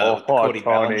with the Cody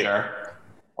Tony. Bellinger.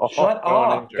 Shut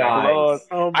up, guys.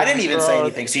 Oh, I didn't even say God.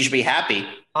 anything, so you should be happy.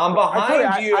 I'm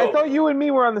behind you. I thought you and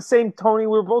me were on the same, Tony.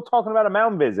 We were both talking about a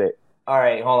mound visit. All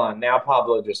right, hold on. Now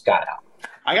Pablo just got out.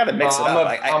 I got to mix it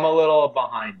up. I'm a little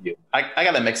behind you. I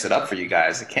got to mix it up for you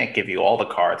guys. I can't give you all the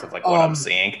cards of like what I'm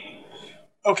seeing.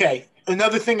 Okay,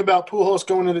 another thing about Pujols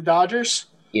going to the Dodgers,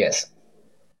 Yes.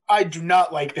 I do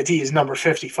not like that he is number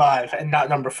 55 and not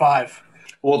number 5.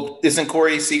 Well, isn't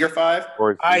Corey Seager 5?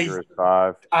 Or Seager is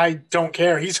 5. I don't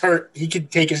care. He's hurt. He could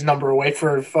take his number away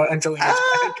until he gets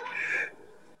back.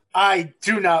 I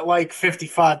do not like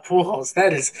 55 Pujols.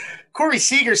 That is, Corey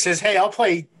Seager says, "Hey, I'll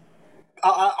play.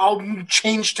 I'll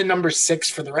change to number 6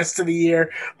 for the rest of the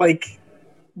year." Like,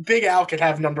 Big Al could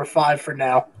have number 5 for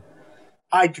now.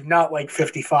 I do not like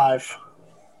 55.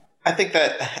 I think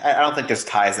that I don't think there's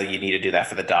ties that you need to do that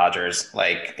for the Dodgers.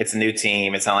 Like, it's a new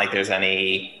team. It's not like there's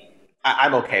any.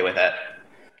 I'm okay with it.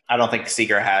 I don't think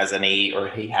Seager has any, or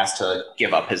he has to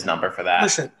give up his number for that.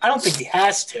 Listen, I don't think he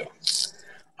has to.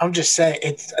 I'm just saying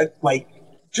it's like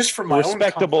just for my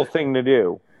Respectable own comfort. thing to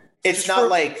do. It's not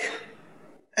like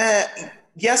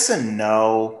yes and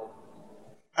no.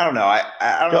 I don't know.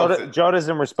 I don't know. Joe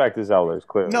doesn't respect his elders,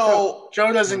 clearly. No,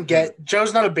 Joe doesn't get.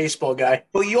 Joe's not a baseball guy.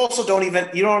 but you also don't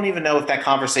even know if that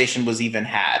conversation was even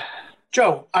had.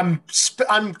 Joe, I'm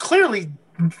clearly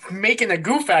making a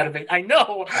goof out of it. I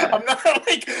know. I'm not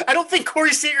like. I don't think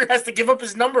Corey Seager has to give up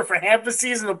his number for half a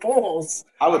season of Pujols.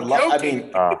 I would love. I joking.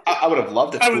 mean, I would have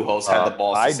loved if Pujols had the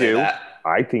balls to I say do. that.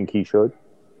 I think he should.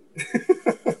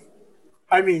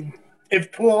 I mean,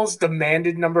 if Pujols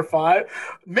demanded number 5,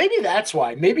 maybe that's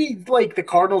why. Maybe like the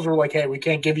Cardinals were like, "Hey, we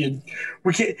can't give you.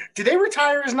 We can't." Did they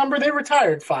retire his number? They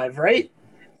retired 5, right?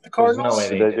 The Cardinals. no way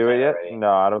Did they do it yet? already.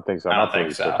 No, I don't think so. I don't Not till think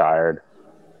he's so. retired.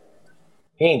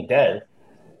 He ain't dead.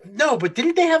 No, but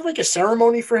didn't they have like a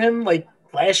ceremony for him like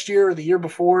last year or the year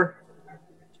before?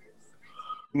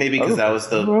 Maybe because that was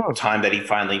the time that he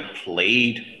finally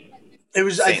played. It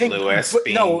was. St. I think. Louis but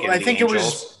being no, in I the think it was.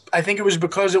 Angels. I think it was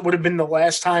because it would have been the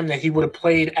last time that he would have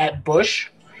played at Busch.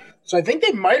 So I think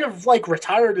they might have like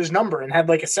retired his number and had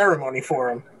like a ceremony for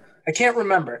him. I can't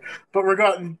remember, but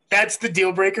that's the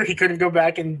deal breaker. He couldn't go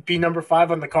back and be number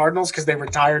 5 on the Cardinals because they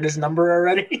retired his number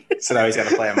already. So now he's got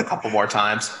to play him a couple more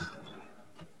times.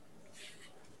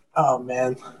 Oh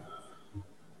man.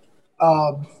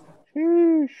 Oh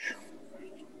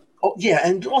yeah,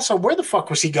 and also where the fuck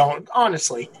was he going?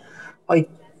 Honestly, like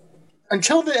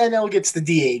until the NL gets the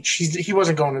DH, he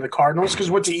wasn't going to the Cardinals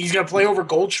because he's gonna play over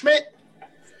Goldschmidt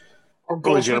or Who is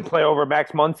going Goldschmidt? to play over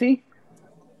Max Muncy?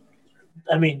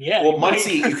 I mean, yeah. Well,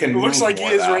 Muncy, you can It looks move like he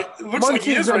more, is though. right. It looks like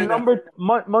he is right now.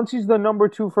 Muncy's the number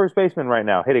 2 first baseman right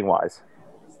now, hitting wise.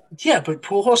 Yeah, but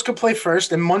Pujols could play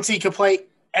first, and Muncy could play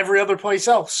every other place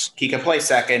else. He can play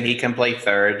second. He can play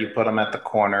third. You put him at the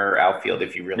corner outfield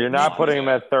if you really. You're not putting him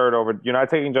at third over. You're not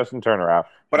taking Justin Turner out.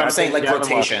 But You're I'm not saying like taking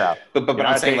Kevin rotation. Love out. But You're I'm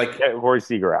not saying taking like Corey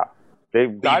Seager out.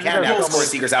 you can't have have Corey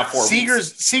Seager's out 4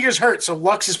 weeks. Seager's hurt, so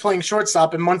Lux is playing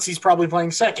shortstop, and Muncy's probably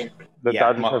playing second. The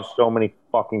Yeah, Dodgers have so many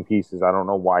fucking pieces. I don't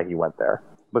know why he went there.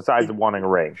 Besides wanting a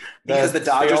ring. Because the That's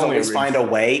Dodgers the only always reason. find a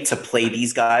way to play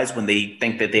these guys when they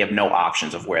think that they have no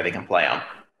options of where they can play them.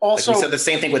 Also, Like we said the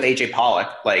same thing with AJ Pollock.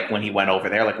 Like when he went over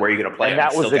there, like where are you going to play And him?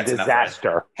 that He was still a gets enough rest.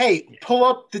 disaster. hey, pull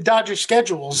up the Dodgers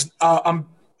schedules. I'm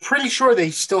pretty sure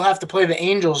they still have to play the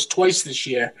Angels twice this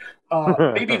year.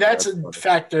 Maybe that's a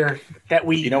factor that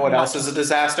we. You know what else is a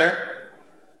disaster?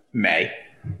 May.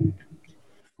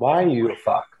 Why are you a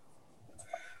fuck?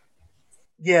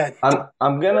 Yeah,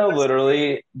 I'm gonna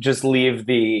literally just leave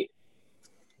the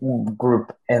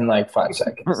group in like 5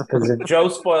 seconds because if Joe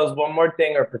spoils one more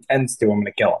thing or pretends to, I'm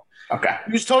gonna kill him. Okay.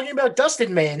 he was talking about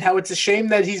Dustin May and how it's a shame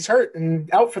that he's hurt and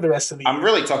out for the rest of the year. I'm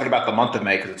really talking about the month of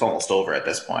May because it's almost over at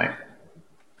this point.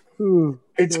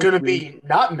 It's going to be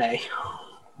not May.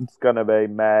 It's gonna be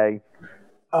May.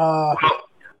 Uh,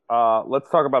 Let's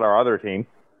talk about our other team,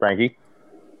 Frankie.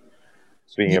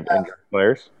 Speaking of injured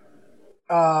players,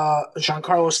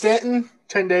 Giancarlo Stanton,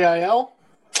 10-day IL.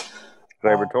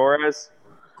 Gleyber Torres.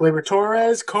 Gleyber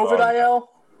Torres, COVID Oh. IL.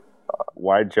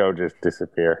 Why'd Joe just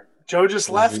disappear? Joe just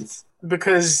left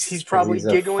because he's probably he's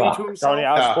a giggling fuck. to himself. Tony,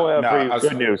 I'll spoil it for you.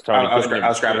 Good news, Tony. I was Good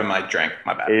news. grabbing my drink.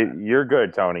 My bad. You're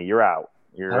good, Tony. You're out.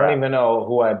 You're I don't out. even know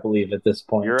who I believe at this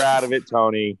point. You're out of it,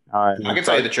 Tony. I can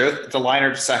tell you the truth. It's a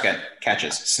liner to second.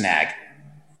 Catches. Snag.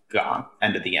 Gone.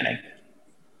 End of the inning.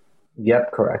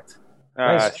 Yep, correct.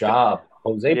 Nice job,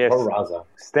 Jose yes. Peraza.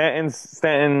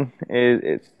 Stanton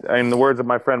is, in the words of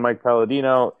my friend Mike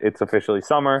Palladino, it's officially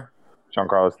summer.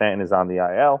 Giancarlo Stanton is on the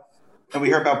IL. And we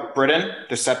heard about Britain.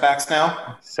 There's setbacks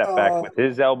now. Setback with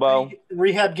his elbow.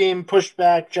 Rehab game pushed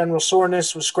back. General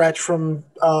soreness was scratched from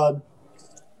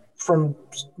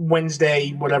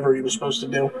Wednesday, whatever he was supposed to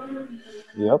do.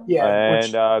 Yep. Yeah, And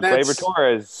which- that's- Gleyber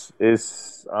Torres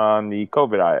is on the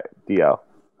COVID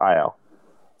IL.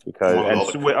 Because Along with all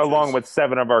the coaches. along with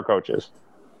 7 of our coaches.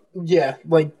 Yeah,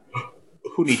 like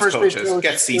Who needs First base coaches? coach,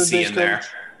 Get third CC base in there. coach.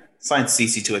 Sign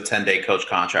CC to a 10-day coach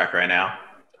contract right now.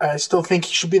 I still think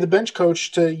he should be the bench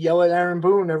coach to yell at Aaron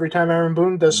Boone every time Aaron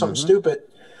Boone does something stupid.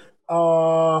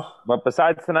 But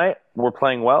besides tonight, we're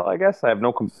playing well, I guess. I have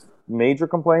no major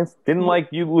complaints. Didn't like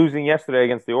you losing yesterday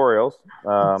against the Orioles.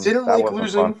 Didn't that like wasn't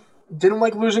losing. fun. Didn't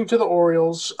like losing to the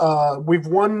Orioles. We've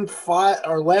won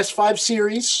our last 5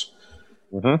 series,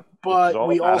 Mhm. but all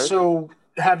we that matters. also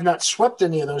have not swept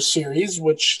any of those series,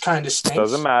 which kind of stinks.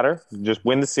 Doesn't matter. Just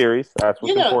win the series. That's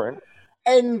what's Yeah. important.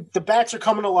 And the bats are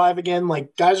coming alive again.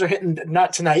 Like guys are hitting,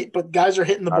 not tonight, but guys are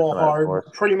hitting the Not ball tonight, of hard course.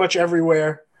 pretty much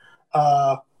everywhere.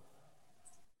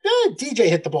 DJ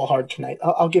hit the ball hard tonight.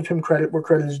 I'll give him credit where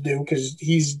credit is due because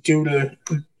he's due to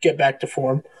get back to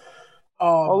form.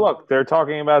 Oh, look, they're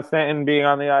talking about Stanton being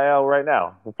on the IL right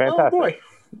now. Fantastic.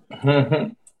 Oh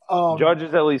boy. Judge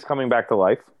is at least coming back to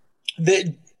life.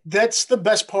 That's the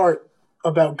best part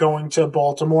about going to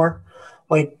Baltimore.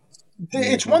 Like,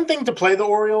 it's one thing to play the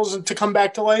Orioles and to come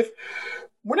back to life.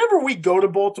 Whenever we go to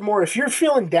Baltimore, if you're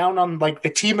feeling down on like the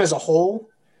team as a whole,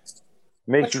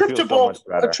 a Makes you trip feel to so much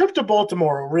better. a trip to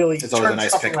Baltimore will really It's always a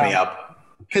nice pick me up.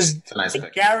 because It's a nice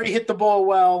pick. Gary hit the ball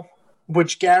well,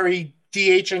 which Gary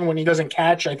DHing when he doesn't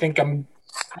catch, I think I'm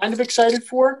kind of excited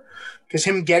for because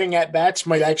him getting at bats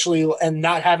might actually and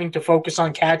not having to focus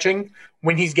on catching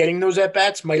when he's getting those at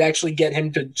bats might actually get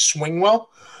him to swing well.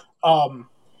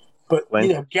 But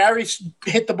Gary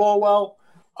hit the ball well.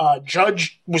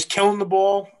 Judge was killing the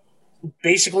ball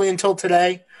basically until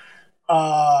today.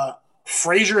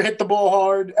 Frazier hit the ball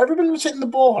hard. Everybody was hitting the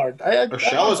ball hard.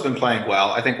 Urshela has been playing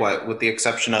well. I think with the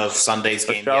exception of Sunday's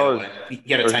game,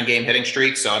 he had a 10-game hitting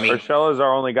streak. So I mean, Urshela is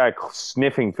our only guy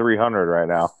sniffing 300 right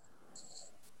now.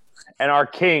 And our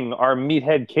king, our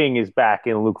meathead king, is back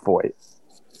in Luke Voigt.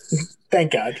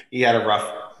 Thank God. he had a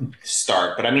rough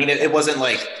start, but I mean, it wasn't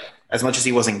like as much as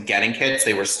he wasn't getting hits,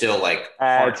 they were still like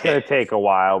hard It's going to hit. take a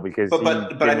while because But I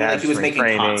didn't mean, like have he was spring making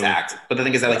training. contact. But the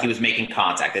thing is that like he was making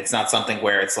contact. It's not something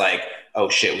where it's like, oh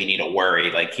shit, we need to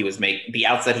worry. Like the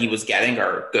outs that he was getting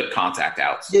are good contact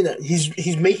outs.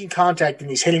 He's making contact and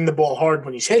he's hitting the ball hard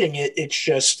when he's hitting it.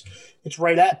 It's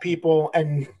right at people.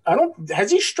 And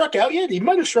has he struck out yet? He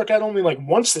might have struck out only like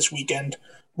once this weekend,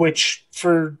 which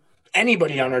for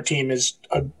anybody on our team is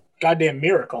a goddamn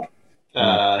miracle.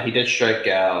 He did strike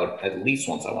out at least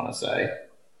once, I want to say.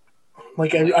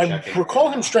 Like I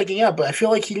recall him striking out, but I feel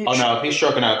like he didn't. Oh no, he's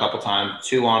striking out a couple times.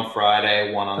 2 on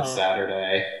Friday, 1 on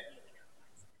Saturday.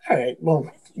 All right, well,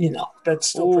 that's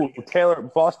still pretty good. Taylor,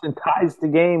 Boston ties the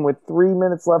game with 3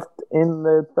 minutes left in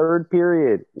the third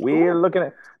period. We're looking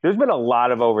at. There's been a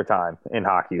lot of overtime in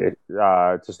hockey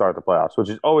to start the playoffs, which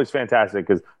is always fantastic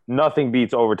because nothing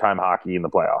beats overtime hockey in the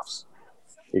playoffs.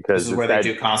 Because this is where they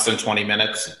do constant 20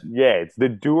 minutes. Yeah, it's the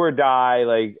do or die.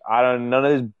 Like none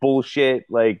of this bullshit.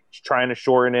 Like trying to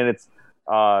shorten it. It's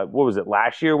what was it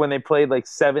last year when they played like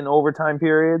 7 overtime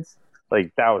periods?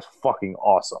 Like that was fucking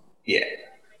awesome. Yeah.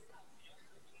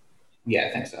 Yeah,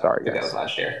 I think so. Sorry, that was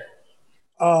last year.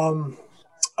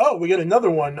 We got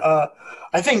another one.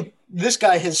 I think this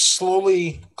guy has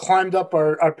slowly climbed up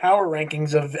our power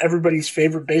rankings of everybody's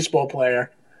favorite baseball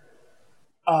player.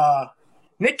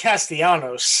 Nick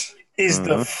Castellanos is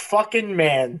the fucking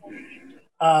man.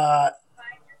 Was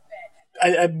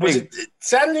it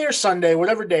Saturday or Sunday,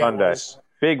 whatever day it was.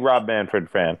 Big Rob Manfred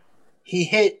fan. He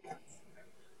hit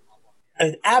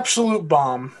an absolute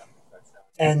bomb.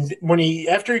 And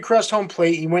after he crossed home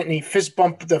plate, he went and he fist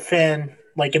bumped the fan,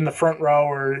 like in the front row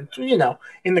or,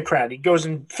 in the crowd. He goes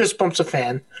and fist bumps a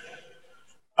fan.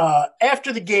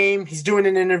 After the game, he's doing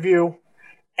an interview,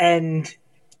 and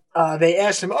they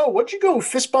asked him, what'd you go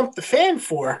fist bump the fan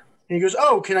for? And he goes,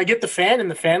 can I get the fan? And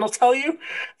the fan will tell you.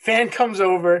 Fan comes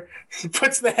over, he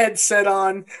puts the headset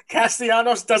on.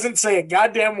 Castellanos doesn't say a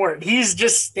goddamn word. He's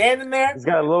just standing there. He's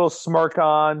got a little smirk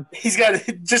on. He's got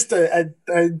just a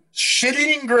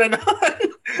shit-eating grin on.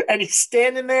 And he's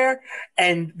standing there,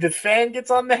 and the fan gets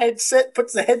on the headset,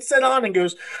 puts the headset on, and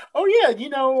goes,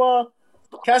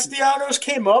 Castellanos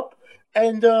came up,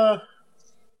 and no,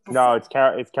 it's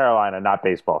Carolina, not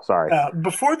baseball. Sorry.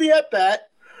 Before the at-bat,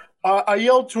 I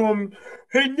yelled to him,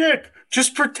 "Hey, Nick,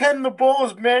 just pretend the ball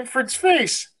is Manfred's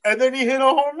face." And then he hit a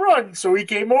home run. So he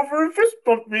came over and fist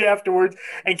bumped me afterwards.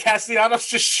 And Castellanos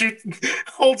just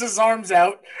holds his arms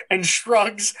out and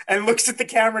shrugs and looks at the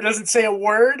camera, doesn't say a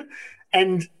word.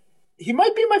 And he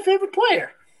might be my favorite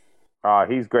player.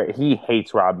 He's great. He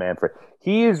hates Rob Manfred.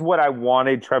 He is what I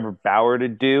wanted Trevor Bauer to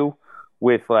do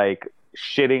with, like,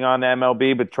 shitting on the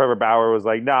MLB, but Trevor Bauer was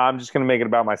like, I'm just going to make it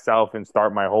about myself and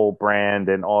start my whole brand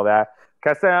and all that.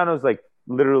 Castellanos, like,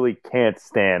 literally can't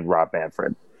stand Rob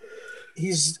Manfred.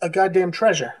 He's a goddamn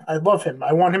treasure. I love him.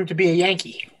 I want him to be a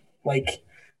Yankee. Like,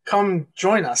 come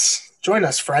join us. Join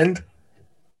us, friend.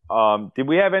 Did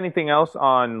we have anything else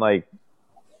on, like,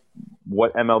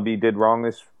 what MLB did wrong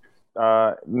this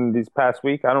past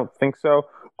week? I don't think so.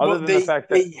 Other than the fact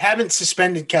that they haven't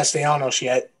suspended Castellanos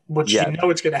yet, which you know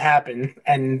it's going to happen,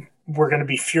 and we're going to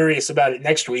be furious about it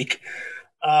next week.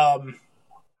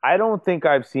 I don't think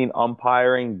I've seen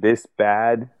umpiring this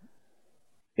bad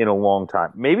in a long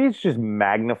time. Maybe it's just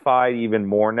magnified even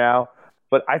more now,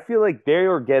 but I feel like they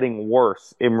are getting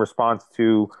worse in response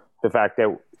to the fact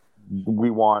that we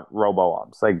want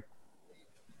robo-umps. Like,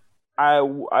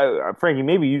 Frankie,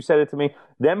 maybe you said it to me.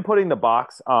 Them putting the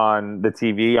box on the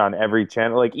TV on every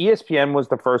channel, like ESPN was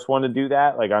the first one to do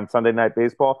that, like on Sunday Night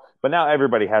Baseball. But now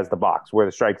everybody has the box where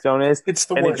the strike zone is. It's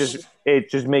the worst.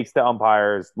 It just makes the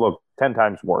umpires look 10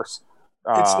 times worse.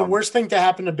 It's the worst thing to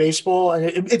happen to baseball, and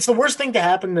it's the worst thing to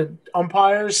happen to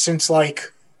umpires since,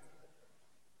 like,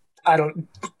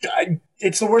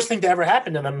 it's the worst thing to ever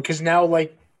happen to them because now,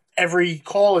 like, every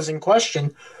call is in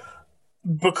question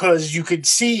because you could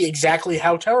see exactly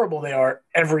how terrible they are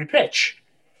every pitch.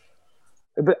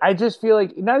 But I just feel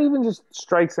like not even just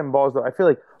strikes and balls, though. I feel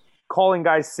like calling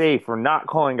guys safe or not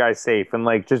calling guys safe and,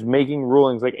 like, just making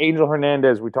rulings. Like Angel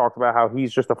Hernandez, we talked about how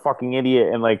he's just a fucking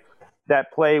idiot and, like,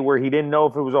 that play where he didn't know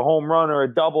if it was a home run or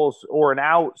a double or an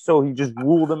out, so he just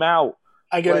ruled him out.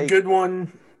 I got a good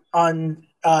one on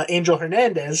Angel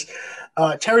Hernandez.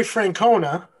 Terry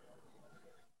Francona,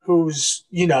 who's,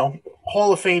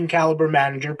 Hall of Fame caliber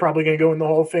manager, probably going to go in the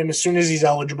Hall of Fame as soon as he's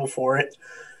eligible for it.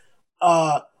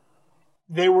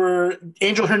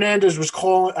 Angel Hernandez was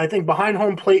calling, I think, behind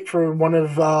home plate for one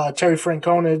of Terry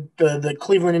Francona, the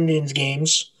Cleveland Indians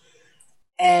games.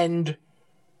 And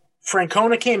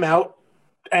Francona came out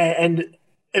and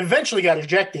eventually got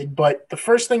ejected, but the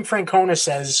first thing Francona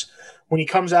says when he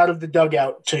comes out of the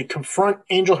dugout to confront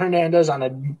Angel Hernandez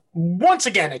on once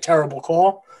again, a terrible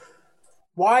call,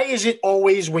 why is it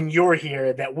always when you're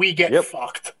here that we get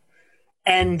fucked?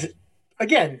 And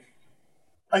again,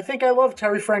 I think I love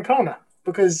Terry Francona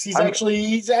because he's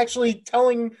actually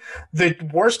telling the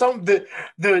worst,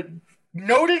 the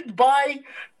noted by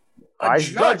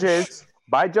judges,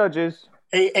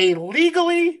 a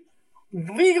legally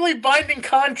binding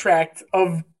contract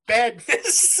of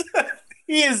badness.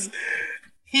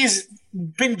 He's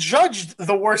been judged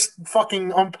the worst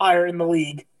fucking umpire in the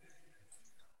league.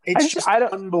 It's just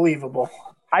unbelievable.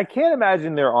 I can't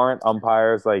imagine there aren't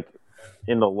umpires like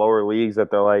in the lower leagues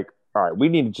that they're like, all right, we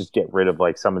need to just get rid of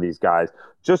like some of these guys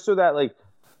just so that like,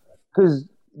 because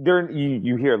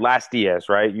you hear Las Diaz,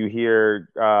 right? You hear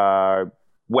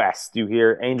West, you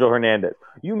hear Angel Hernandez.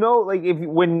 You know, like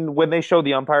when they show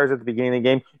the umpires at the beginning of the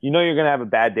game, you know you're gonna have a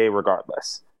bad day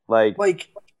regardless. Like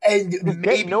and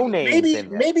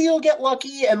maybe you'll get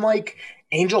lucky and like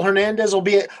Angel Hernandez will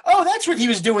be that's what he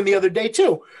was doing the other day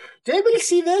too. Did anybody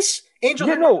see this?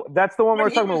 That's the one we're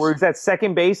talking about where he's at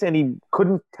second base and he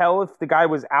couldn't tell if the guy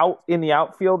was out in the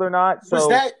outfield or not. So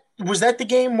was that the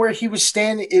game where he was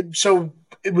standing? So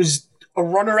it was a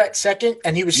runner at second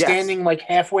and he was standing like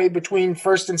halfway between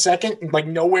first and second, like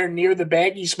nowhere near the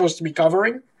bag he's supposed to be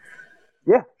covering.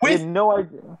 Yeah, I had no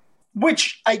idea.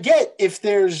 Which I get if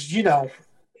there's,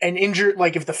 an injured,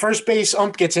 like if the first base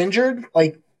ump gets injured,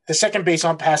 like the second base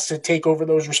ump has to take over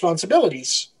those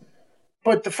responsibilities.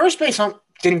 But the first base ump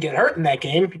didn't get hurt in that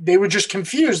game. They were just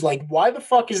confused. Like, why the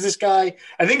fuck is this guy?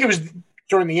 I think it was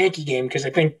during the Yankee game because I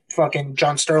think fucking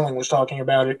John Sterling was talking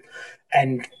about it.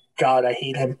 And God, I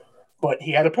hate him. But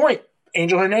he had a point.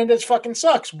 Angel Hernandez fucking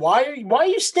sucks. Why are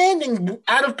you standing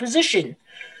out of position?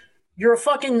 You're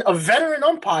a veteran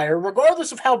umpire,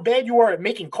 regardless of how bad you are at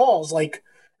making calls. Like,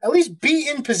 at least be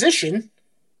in position.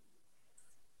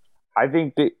 I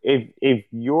think that if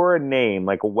you're a name,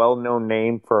 like a well-known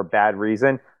name for a bad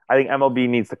reason, I think MLB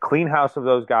needs to clean house of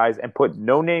those guys and put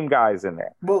no-name guys in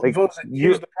there. Well,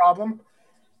 here's the problem.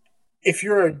 If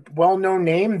you're a well-known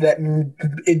name, that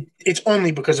it's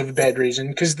only because of a bad reason.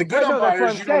 Because the good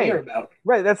umpires you don't hear about.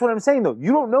 Right, that's what I'm saying, though.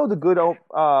 You don't know the good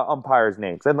umpires'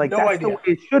 names. And, that's idea. The way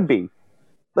it should be.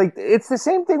 Like, it's the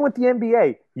same thing with the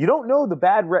NBA. You don't know the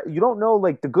bad you don't know,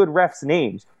 like, the good refs'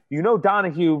 names. You know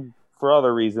Donahue for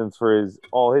other reasons, for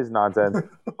all his nonsense.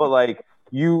 But, like,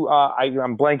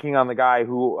 I'm blanking on the guy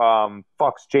who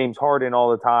fucks James Harden all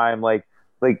the time. Like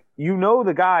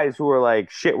the guys who are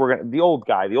like, shit, the old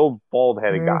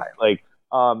bald-headed guy. Like,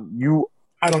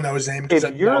 I don't know his name.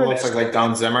 Looks like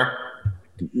Don Zimmer.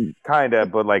 Kind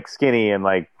of, but like skinny and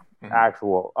like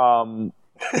actual.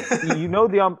 You know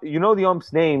the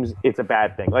ump's names. It's a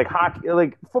bad thing. Like hockey,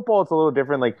 like football, it's a little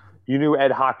different. Like you knew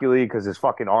Ed Hockley because his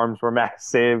fucking arms were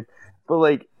massive. But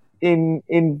like in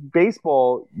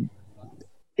baseball,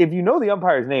 if you know the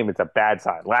umpire's name, it's a bad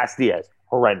sign. Las Diaz,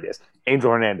 horrendous.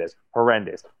 Angel Hernandez,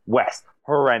 horrendous. West,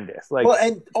 horrendous. Like, well,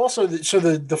 and also,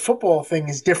 the football thing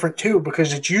is different too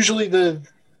because it's usually the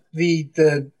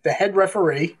head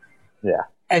referee. Yeah.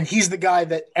 And he's the guy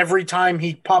that every time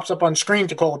he pops up on screen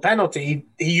to call a penalty,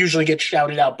 he usually gets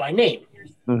shouted out by name.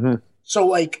 Mm-hmm. So,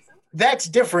 like, that's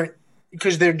different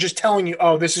because they're just telling you,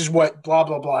 oh, this is what blah,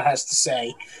 blah, blah has to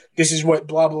say. This is what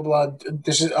blah, blah, blah.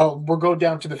 We'll go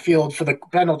down to the field for the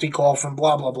penalty call from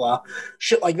blah, blah, blah.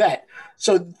 Shit like that.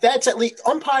 So that's at least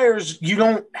umpires, you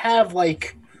don't have,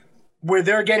 like, where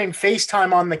they're getting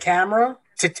FaceTime on the camera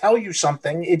to tell you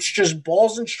something. It's just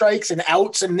balls and strikes and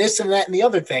outs and this and that and the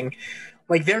other thing.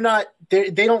 Like,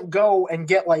 they don't go and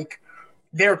get, like,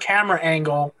 their camera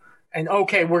angle and,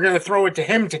 okay, we're going to throw it to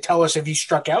him to tell us if he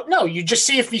struck out. No, you just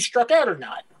see if he struck out or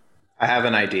not. I have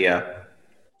an idea.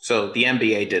 So the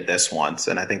NBA did this once,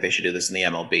 and I think they should do this in the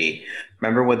MLB.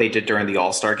 Remember what they did during the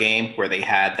All-Star game where they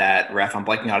had that ref, I'm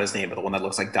blanking out his name, but the one that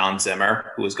looks like Don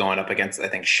Zimmer, who was going up against, I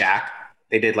think, Shaq.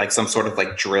 They did, like, some sort of,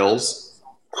 like, drills.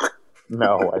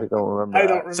 No, I don't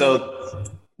remember. So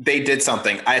they did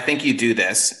something. I think you do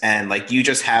this, and like you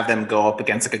just have them go up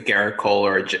against like a Garrett Cole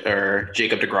or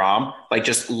Jacob deGrom, like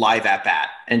just live at bat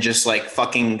and just like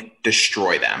fucking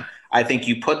destroy them. I think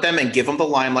you put them and give them the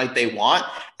limelight they want,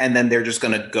 and then they're just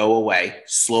going to go away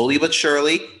slowly but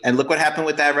surely. And look what happened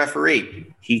with that referee.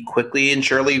 He quickly and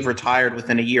surely retired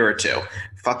within a year or two.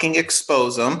 Fucking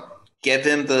expose them, give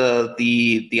him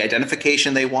the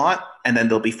identification they want, and then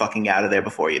they'll be fucking out of there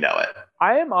before you know it.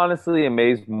 I am honestly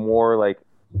amazed more like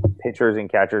pitchers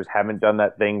and catchers haven't done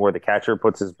that thing where the catcher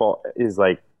puts his ball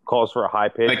like calls for a high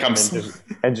pitch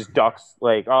and just ducks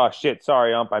like, oh shit,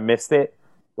 sorry ump, I missed it.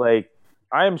 Like,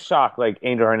 I am shocked like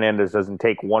Angel Hernandez doesn't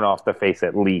take one off the face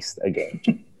at least a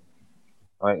game.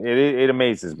 Like, it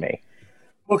amazes me.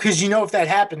 Well, because if that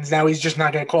happens now, he's just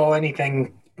not going to call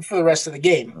anything for the rest of the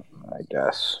game. I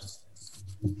guess.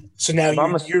 So now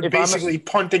you're basically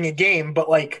punting a game, but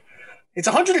like It's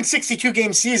a 162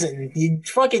 game season. You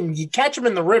catch them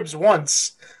in the ribs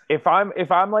once. If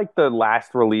I'm like the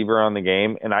last reliever on the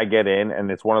game and I get in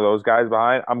and it's one of those guys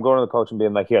behind, I'm going to the coach and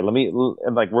being like, here, let me,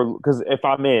 and like, because if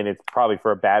I'm in, it's probably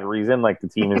for a bad reason. Like the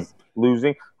team is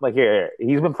losing. I'm like, here,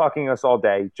 he's been fucking us all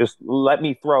day. Just let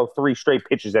me throw 3 straight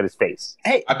pitches at his face.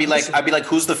 Hey, I'd be like,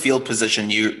 who's the field position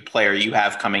player you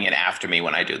have coming in after me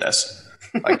when I do this?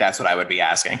 Like, that's what I would be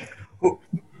asking.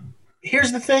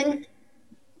 Here's the thing.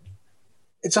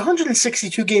 It's a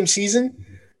 162 game season.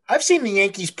 I've seen the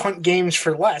Yankees punt games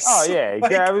for less. Oh, yeah.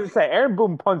 I was going to say, Aaron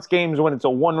Boone punts games when it's a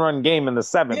 1-run game in the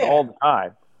 7th all the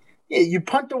time. Yeah, you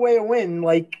punt away a win.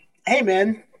 Like, hey,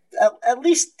 man, at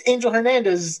least Angel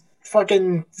Hernandez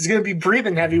fucking is going to be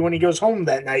breathing heavy when he goes home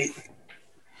that night.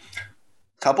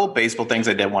 Couple baseball things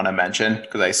I did want to mention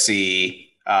because I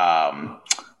see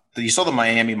you saw the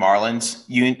Miami Marlins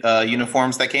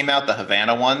uniforms that came out, the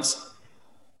Havana ones.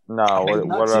 No,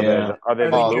 what are they? Are they the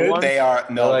blue ones? They are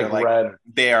they're like red.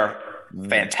 They are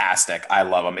fantastic. I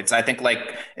love them. It's I think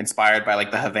like inspired by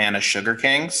like the Havana Sugar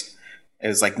Kings. It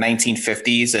was like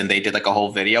 1950s, and they did like a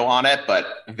whole video on it. But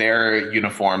their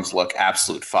uniforms look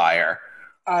absolute fire.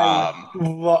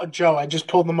 Joe, I just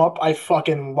pulled them up. I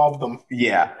fucking love them.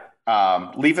 Yeah.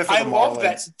 Leave it for the Marlins. I love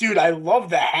that, dude. I love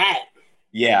the hat.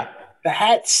 Yeah. The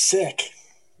hat's sick.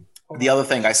 The other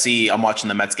thing I see, I'm watching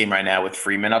the Mets game right now with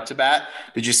Freeman up to bat.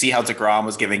 Did you see how DeGrom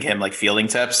was giving him like fielding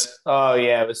tips? Oh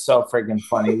yeah, it was so freaking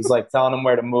funny. He was like telling him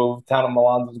where to move, telling him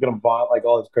Alonso was gonna bunt, like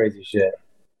all this crazy shit.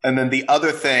 And then the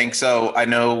other thing, so I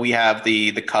know we have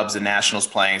the Cubs and Nationals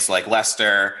playing, so like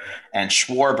Lester and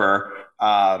Schwarber.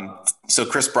 So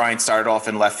Chris Bryant started off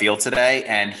in left field today,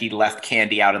 and he left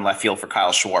Candy out in left field for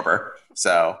Kyle Schwarber.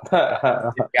 So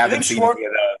I think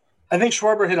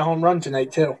Schwarber hit a home run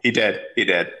tonight too. He did.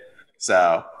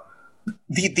 So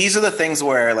these are the things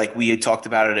where like we talked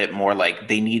about it more like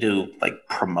they need to like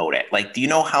promote it. Like, do you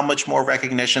know how much more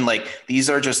recognition? Like these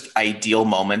are just ideal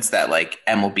moments that like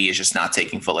MLB is just not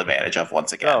taking full advantage of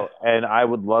once again. No, and I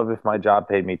would love if my job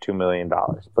paid me $2 million,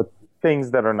 but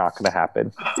things that are not going to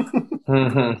happen.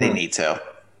 They need to.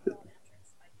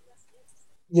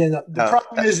 Yeah, no, the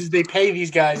problem is they pay these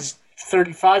guys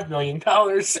 $35 million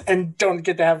and don't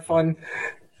get to have fun.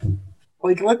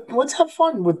 Like, let's have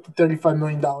fun with the $35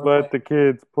 million. Let the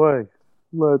kids play.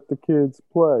 Let the kids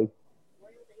play.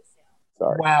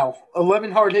 Sorry. Wow.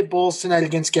 11 hard hit balls tonight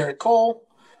against Garrett Cole.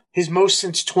 His most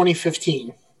since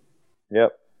 2015.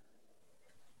 Yep.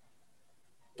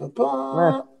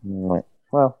 Well,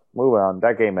 move on.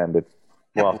 That game ended.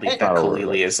 Well, that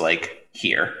Kalili is like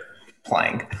here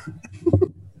playing.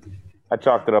 I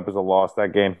chalked it up as a loss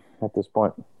that game at this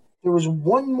point. There was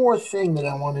one more thing that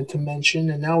I wanted to mention,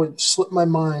 and now it slipped my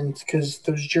mind because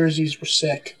those jerseys were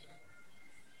sick.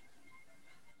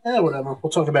 Whatever. We'll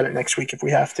talk about it next week if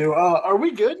we have to. Are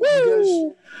we good?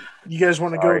 You guys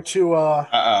want to go to?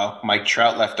 Mike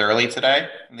Trout left early today.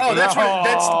 Oh,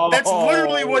 that's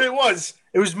literally what it was.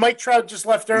 It was Mike Trout just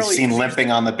left early. You've seen limping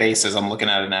on the bases. I'm looking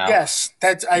at it now. Yes,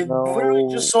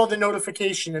 literally just saw the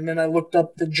notification, and then I looked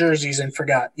up the jerseys and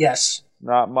forgot. Yes.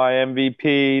 Not my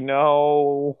MVP.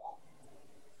 No.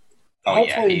 Oh,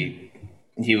 hopefully,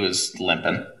 yeah, he was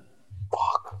limping.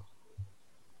 Fuck.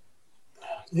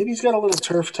 Maybe he's got a little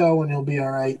turf toe and he'll be all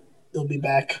right. He'll be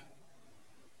back.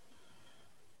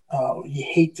 Oh, you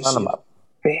hate to see it.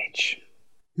 Bitch.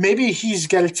 Maybe he's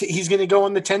going to go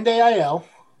on the 10-day IL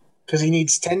because he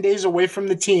needs 10 days away from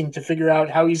the team to figure out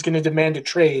how he's going to demand a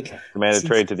trade.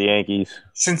 Trade to the Yankees.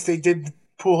 Since they did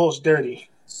Pujols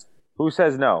dirty. Who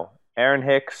says no? Aaron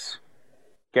Hicks,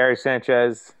 Gary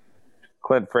Sanchez,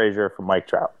 Clint Frazier for Mike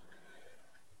Trout.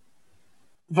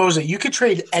 Voza, you could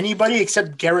trade anybody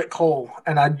except Garrett Cole,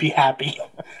 and I'd be happy.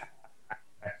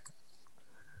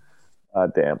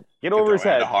 Damn. Get over his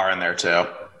head. Har in there too.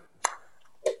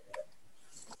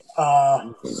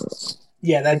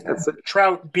 Yeah, that's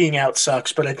Trout being out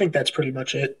sucks, but I think that's pretty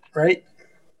much it, right?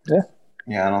 Yeah.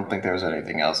 Yeah, I don't think there was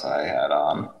anything else I had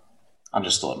on. I'm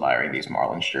just still admiring these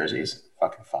Marlins jerseys.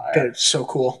 Fucking fire. They're so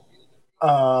cool.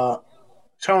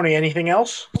 Tony, anything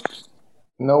else?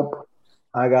 Nope.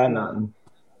 I got nothing.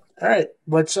 All right,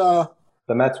 let's The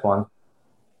Mets won.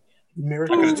 I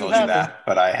could have told you that,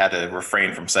 but I had to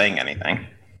refrain from saying anything.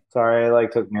 Sorry,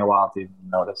 it took me a while to even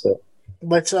notice it.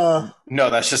 Let's No,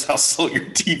 that's just how slow your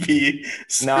TV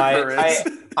server is.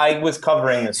 I was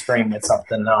covering the stream with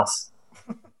something else.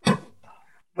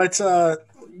 Let's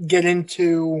get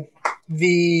into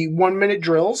the 1-minute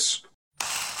drills.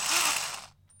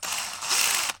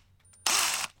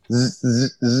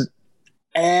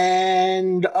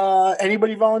 And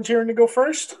anybody volunteering to go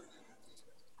first?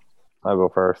 I'll go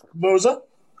first. Boza?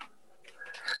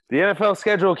 The NFL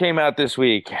schedule came out this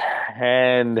week,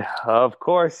 and of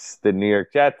course, the New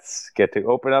York Jets get to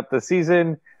open up the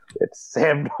season. It's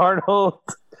Sam Darnold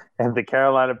and the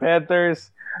Carolina Panthers.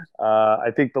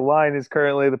 I think the line is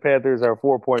currently the Panthers are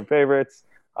 4-point favorites.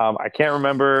 I can't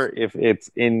remember if it's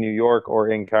in New York or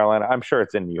in Carolina. I'm sure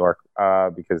it's in New York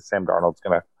because Sam Darnold's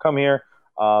going to come here.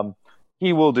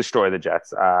 He will destroy the Jets.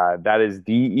 That is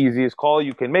the easiest call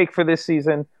you can make for this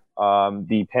season.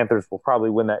 The Panthers will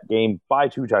probably win that game by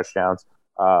 2 touchdowns,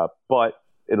 but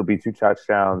it'll be 2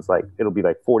 touchdowns. It'll be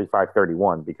like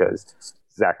 45-31 because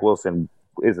Zach Wilson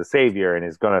is a savior and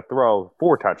is going to throw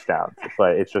 4 touchdowns.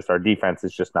 But it's just our defense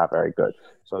is just not very good.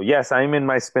 So yes, I'm in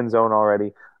my spin zone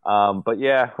already. But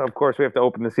yeah, of course we have to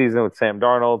open the season with Sam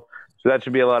Darnold. So that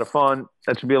should be a lot of fun.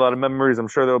 That should be a lot of memories. I'm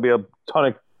sure there'll be a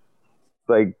ton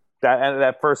of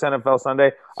that first NFL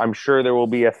Sunday. I'm sure there will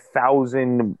be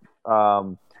 1,000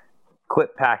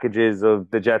 clip packages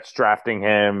of the Jets drafting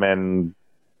him and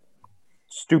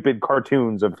stupid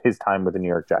cartoons of his time with the New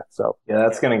York Jets. So yeah,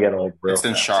 that's gonna get old. It's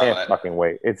in can't Charlotte. fucking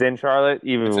wait. It's in Charlotte,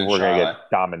 even if we're gonna get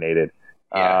dominated.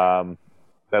 Yeah.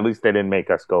 At least they didn't make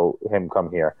us him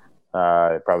come here.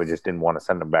 They probably just didn't want to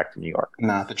send him back to New York.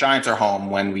 No, the Giants are home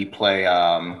when we play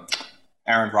Aaron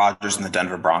Rodgers and the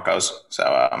Denver Broncos.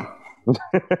 So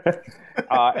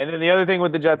and then the other thing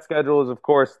with the Jets schedule is, of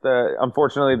course,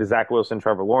 unfortunately the Zach Wilson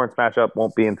Trevor Lawrence matchup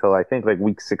won't be until I think like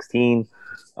week 16.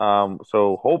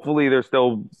 So hopefully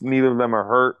neither of them are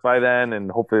hurt by then,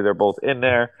 and hopefully they're both in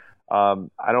there.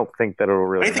 I don't think that it'll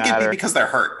really I think matter. it'd be because they're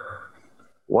hurt.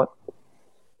 What?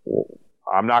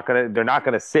 They're not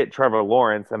gonna sit Trevor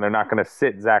Lawrence, and they're not gonna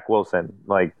sit Zach Wilson.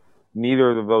 Like,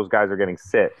 neither of those guys are getting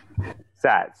sat.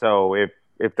 So if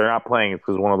they're not playing, it's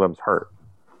because one of them's hurt.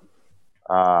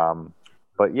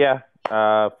 But yeah,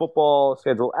 football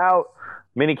schedule out,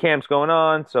 mini camps going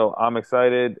on, so I'm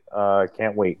excited.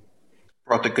 Can't wait.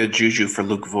 Brought the good juju for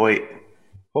Luke Voigt.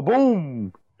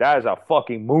 Boom! That is a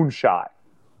fucking moonshot.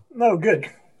 No, good.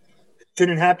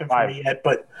 Didn't happen for me yet,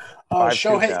 but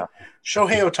Shohei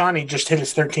Ohtani just hit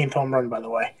his 13th home run, by the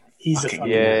way. He's a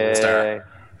fucking star.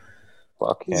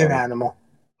 Fuck him. He's an animal.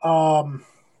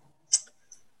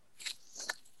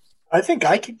 I think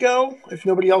I could go if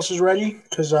nobody else is ready,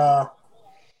 because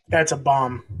that's a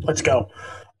bomb. Let's go.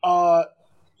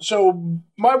 So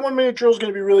my 1-minute drill is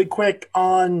going to be really quick.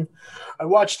 I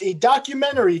watched a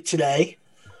documentary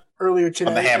earlier today,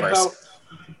 On the Hammers.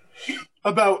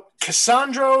 about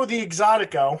Cassandro the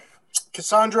Exotico.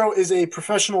 Cassandro is a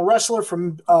professional wrestler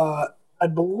from, I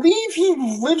believe he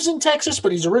lives in Texas,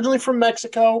 but he's originally from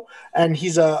Mexico, and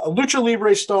he's a Lucha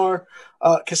Libre star.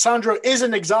 Cassandro is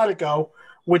an Exotico,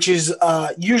 which is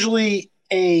usually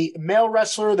a male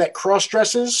wrestler that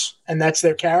cross-dresses, and that's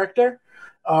their character.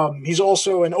 He's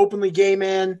also an openly gay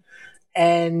man.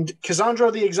 And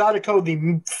Cassandro the Exotico,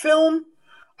 the film,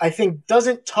 I think,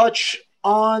 doesn't touch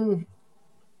on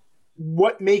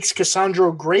what makes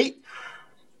Cassandro great.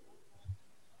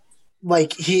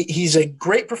 Like, he's a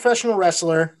great professional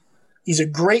wrestler. He's a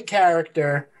great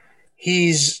character.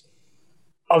 He's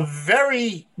a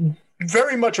very,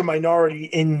 very much a minority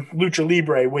in Lucha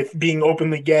Libre with being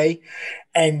openly gay,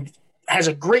 and has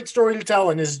a great story to tell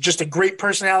and is just a great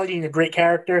personality and a great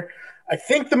character. I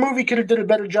think the movie could have did a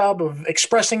better job of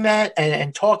expressing that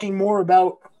and talking more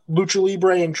about Lucha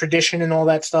Libre and tradition and all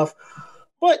that stuff.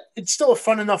 But it's still a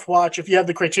fun enough watch. If you have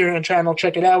the Criterion channel,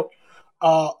 check it out.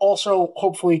 Also,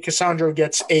 hopefully Cassandro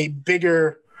gets a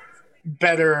bigger,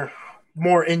 better,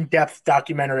 more in-depth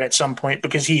documentary at some point,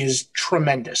 because he is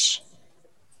tremendous.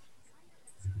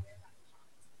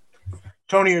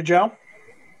 Tony or Joe?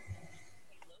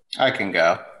 I can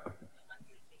go.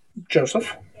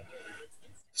 Joseph?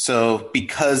 So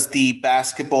because the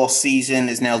basketball season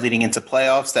is now leading into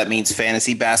playoffs, that means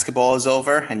fantasy basketball is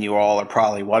over, and you all are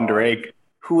probably wondering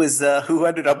who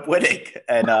ended up winning.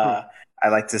 And I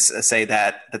like to say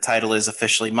that the title is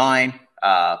officially mine.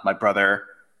 My brother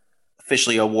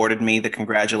officially awarded me the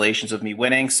congratulations of me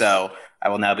winning, so I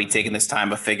will now be taking this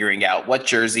time of figuring out what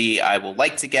jersey I will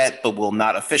like to get, but will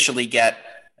not officially get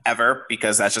ever,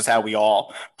 because that's just how we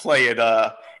all play it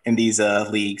in these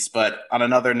leagues. But on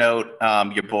another note,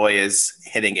 your boy is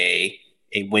hitting a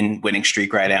winning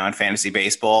streak right now in fantasy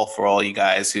baseball. For all you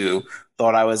guys who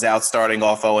thought I was out starting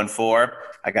off 0-4,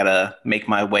 I gotta make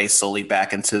my way slowly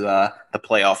back into the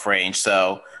playoff range.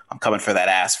 So I'm coming for that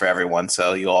ass for everyone.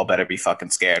 So you all better be fucking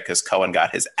scared, because Cohen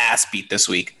got his ass beat this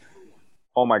week.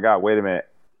 Oh my God! Wait a minute.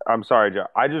 I'm sorry, Joe.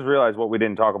 I just realized what we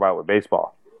didn't talk about with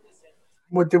baseball.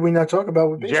 What did we not talk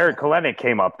about with baseball? Jared Kalenic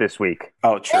came up this week.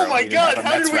 Oh, true. Oh my God!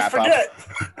 How did we forget?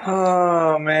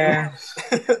 Oh man,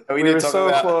 We we were didn't talk so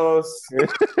about close.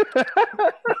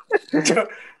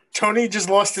 Tony just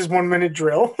lost his 1 minute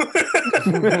drill.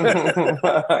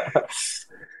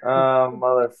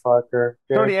 Motherfucker.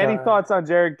 Tony, any thoughts on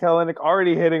Jared Kelenic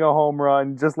already hitting a home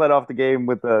run? Just led off the game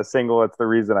with a single. That's the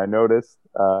reason I noticed.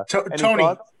 Any Tony,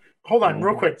 thoughts? hold on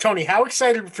real quick. Tony, how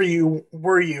excited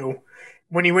were you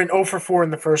when he went 0 for 4 in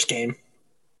the first game?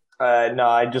 No,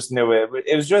 I just knew it.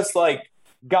 It was just like,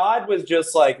 God was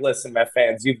just like, listen, Met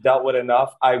fans, you've dealt with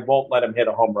enough. I won't let him hit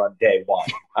a home run day one.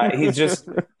 He's just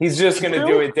going to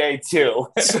do it day two.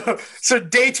 So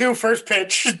day 2, first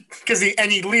pitch, because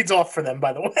he leads off for them,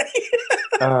 by the way.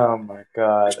 Oh my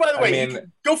God! Which, by the way,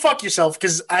 go fuck yourself,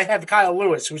 because I have Kyle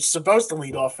Lewis, who's supposed to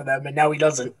lead off for them, and now he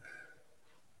doesn't.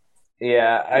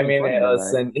 Yeah, I mean,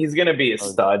 listen, he's going to be a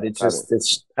stud.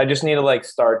 I just need to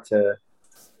start to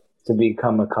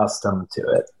become accustomed to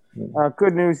it.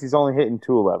 Good news, he's only hitting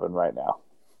 211 right now.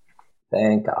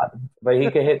 Thank God. But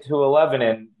he could hit 211,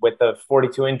 and with the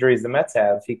 42 injuries the Mets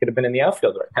have, he could have been in the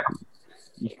outfield right now.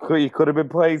 He could have been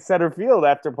playing center field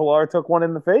after Pilar took one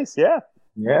in the face, yeah.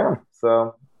 Yeah,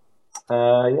 so,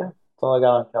 that's all I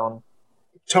got on Kellen.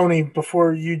 Tony,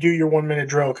 before you do your 1 minute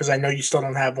drill, because I know you still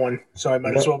don't have one, so I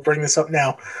might as well bring this up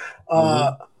now.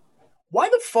 Why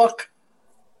the fuck?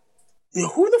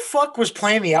 Who the fuck was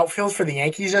playing the outfield for the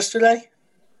Yankees yesterday?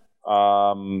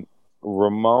 Ramon.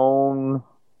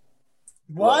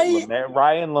 Why?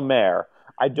 Ryan Lemaire.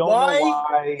 I don't know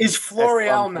why is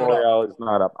Florial not up? Florial is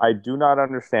not up. I do not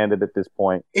understand it at this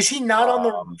point. Is he not on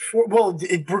the? Well,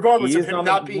 regardless of him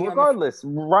not being. Regardless,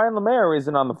 Ryan Lemaire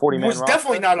isn't on the 40-man roster. Was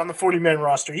definitely not on the 40-man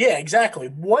roster. Yeah, exactly.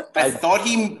 What? I thought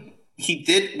he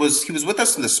was with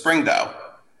us in the spring though.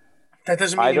 That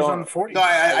doesn't mean he was on the 40. No,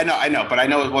 I know, but I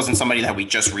know it wasn't somebody that we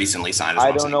just recently signed.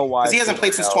 I don't know why because he hasn't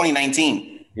played since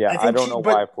 2019. Yeah, I don't know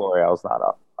why Florial's not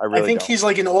up. I think he's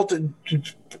like an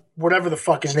alternate, whatever the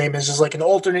fuck his name is like an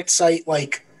alternate site,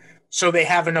 so they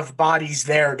have enough bodies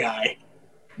there, guy.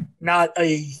 Not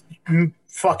a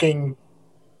fucking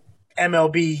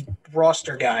MLB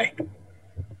roster guy.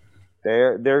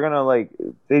 They're gonna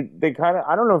they kind of,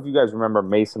 I don't know if you guys remember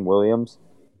Mason Williams.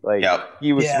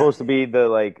 He was supposed to be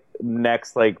the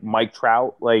next Mike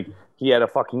Trout. He had a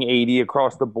fucking 80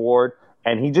 across the board,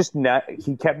 and he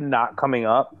kept not coming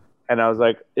up. And I was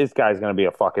like, this guy's going to be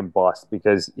a fucking bust,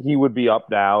 because he would be up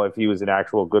now if he was an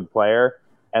actual good player.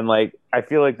 And I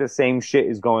feel like the same shit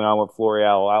is going on with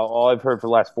Florial. All I've heard for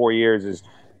the last 4 years is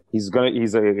he's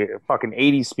a fucking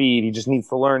 80 speed. He just needs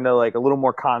to learn to a little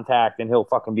more contact, and he'll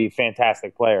fucking be a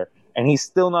fantastic player. And he's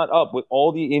still not up with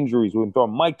all the injuries. We've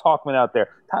thrown Mike Tauchman out there.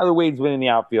 Tyler Wade's been in the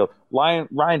outfield.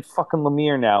 Ryan fucking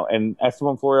Lemire now. And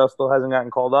Esteban Florial still hasn't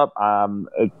gotten called up.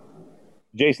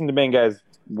 Jason Dominguez,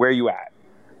 where you at?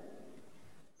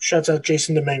 Shouts out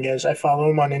Jason Dominguez. I follow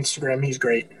him on Instagram. He's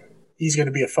great. He's going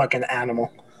to be a fucking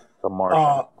animal. The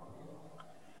Martian.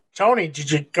 Tony, did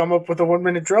you come up with a 1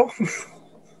 minute drill?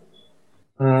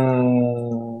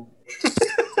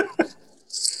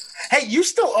 Hey, you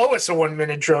still owe us a 1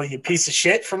 minute drill, you piece of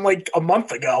shit, from a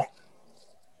month ago.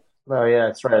 Oh, yeah,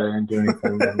 that's right. I didn't do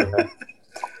anything then.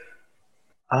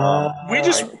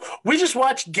 We just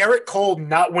watched Garrett Cole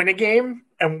not win a game,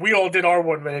 and we all did our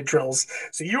 1 minute drills.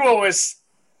 So you owe us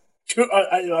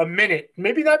a minute.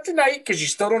 Maybe not tonight, because you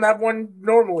still don't have one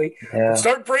normally. Yeah.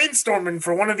 Start brainstorming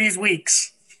for one of these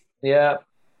weeks. Yeah.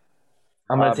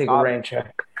 I'm going to take a rain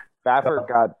check. Baffert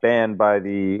got banned by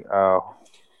the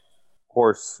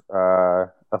horse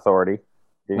authority.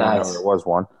 Didn't know there was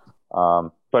one.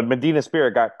 But Medina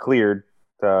Spirit got cleared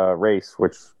to race,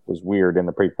 which was weird in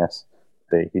the Preakness.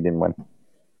 He didn't win.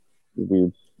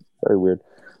 Weird. Very weird.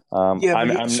 I'm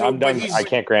done. I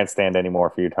can't grandstand anymore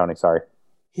for you, Tony. Sorry.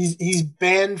 He's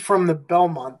banned from the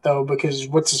Belmont, though, because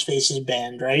what's-his-face is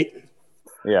banned, right?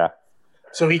 Yeah.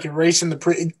 So he can race in the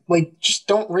just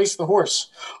don't race the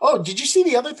horse. Oh, did you see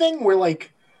the other thing where,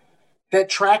 that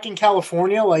track in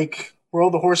California, where all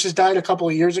the horses died a couple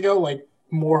of years ago,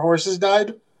 more horses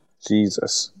died?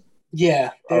 Jesus.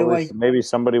 Yeah. They're maybe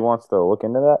somebody wants to look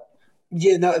into that?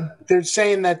 Yeah, no, they're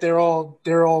saying that they're all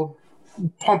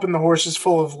pumping the horses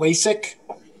full of LASIK.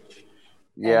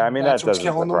 Yeah, I mean, that doesn't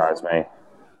surprise me.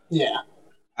 Yeah.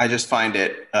 I just find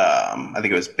it, I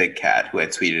think it was Big Cat who had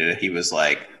tweeted it. He was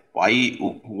like, why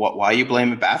are you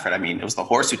blaming Baffert? I mean, it was the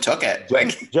horse who took it.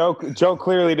 Joe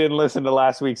clearly didn't listen to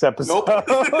last week's episode. Nope.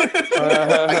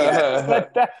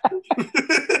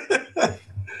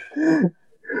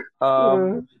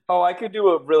 I could do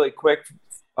a really quick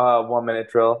 1 minute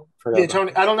drill. Yeah,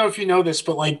 Tony, I don't know if you know this,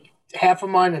 but half of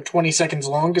mine are 20 seconds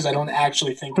long because I don't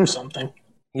actually think of something.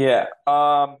 Yeah.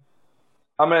 I'm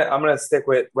gonna stick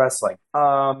with wrestling.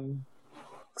 Cesaro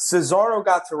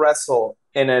got to wrestle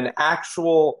in an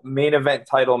actual main event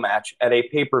title match at a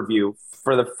pay-per-view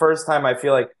for the first time, I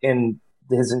feel like, in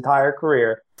his entire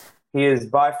career. He is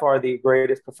by far the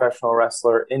greatest professional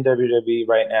wrestler in WWE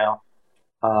right now.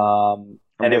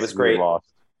 And it was great.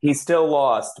 He still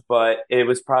lost, but it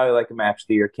was probably like a match of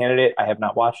the year candidate. I have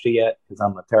not watched it yet because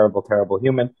I'm a terrible, terrible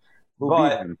human. Who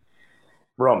beat him?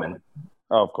 Roman.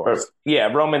 Oh, of course. Yeah,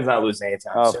 Roman's not losing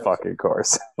anytime soon. Oh, fucking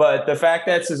course. But the fact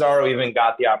that Cesaro even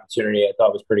got the opportunity, I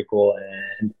thought was pretty cool.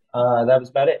 And that was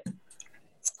about it.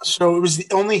 So it was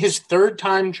only his third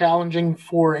time challenging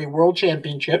for a world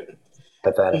championship.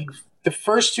 Pathetic. The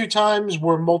first two times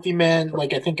were multi-man,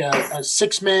 like I think a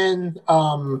six-man,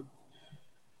 an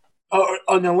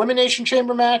elimination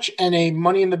chamber match, and a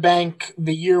Money in the Bank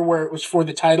the year where it was for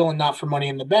the title and not for Money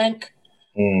in the Bank.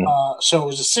 So it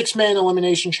was a six-man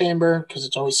elimination chamber because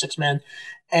it's always six-man,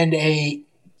 and a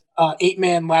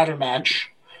eight-man ladder match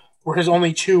were his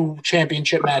only two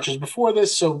championship matches before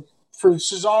this. So for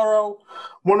Cesaro,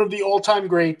 one of the all-time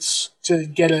greats, to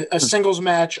get a singles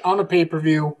match on a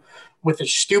pay-per-view with a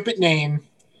stupid name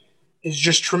is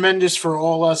just tremendous for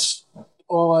all us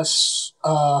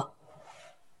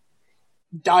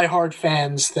diehard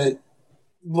fans that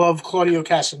love Claudio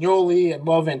Castagnoli and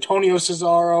love Antonio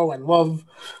Cesaro and love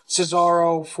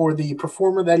Cesaro for the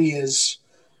performer that he is.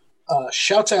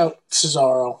 Shouts out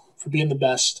Cesaro for being the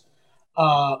best.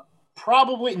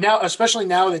 Probably now, especially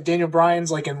now that Daniel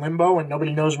Bryan's like in limbo and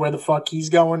nobody knows where the fuck he's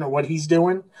going or what he's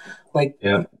doing.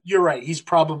 You're right. He's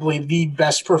probably the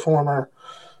best performer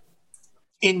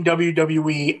in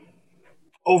WWE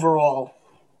overall,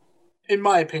 in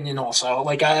my opinion. Also,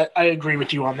 I agree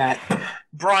with you on that.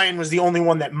 Bryan was the only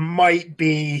one that might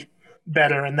be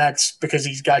better, and that's because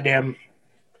he's goddamn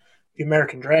the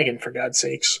American Dragon, for God's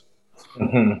sakes.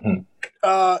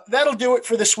 That'll do it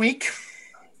for this week.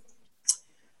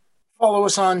 Follow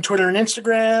us on Twitter and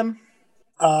Instagram.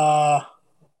 I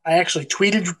actually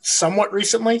tweeted somewhat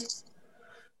recently.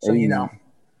 So,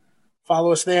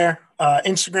 follow us there.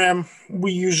 Instagram,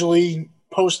 we usually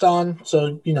post on.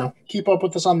 So, keep up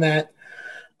with us on that.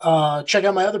 Check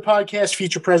out my other podcast,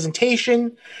 Future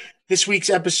Presentation. This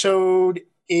week's episode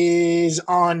is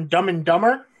on Dumb and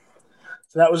Dumber.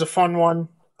 So that was a fun one.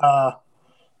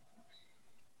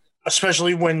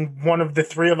 Especially when one of the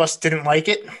three of us didn't like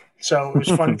it. So it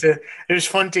was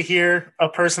fun to hear a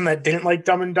person that didn't like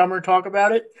Dumb and Dumber talk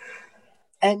about it.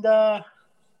 And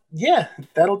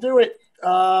that'll do it.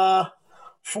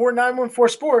 For 914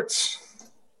 Sports.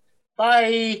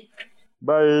 Bye.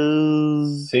 Bye.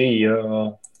 See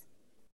ya.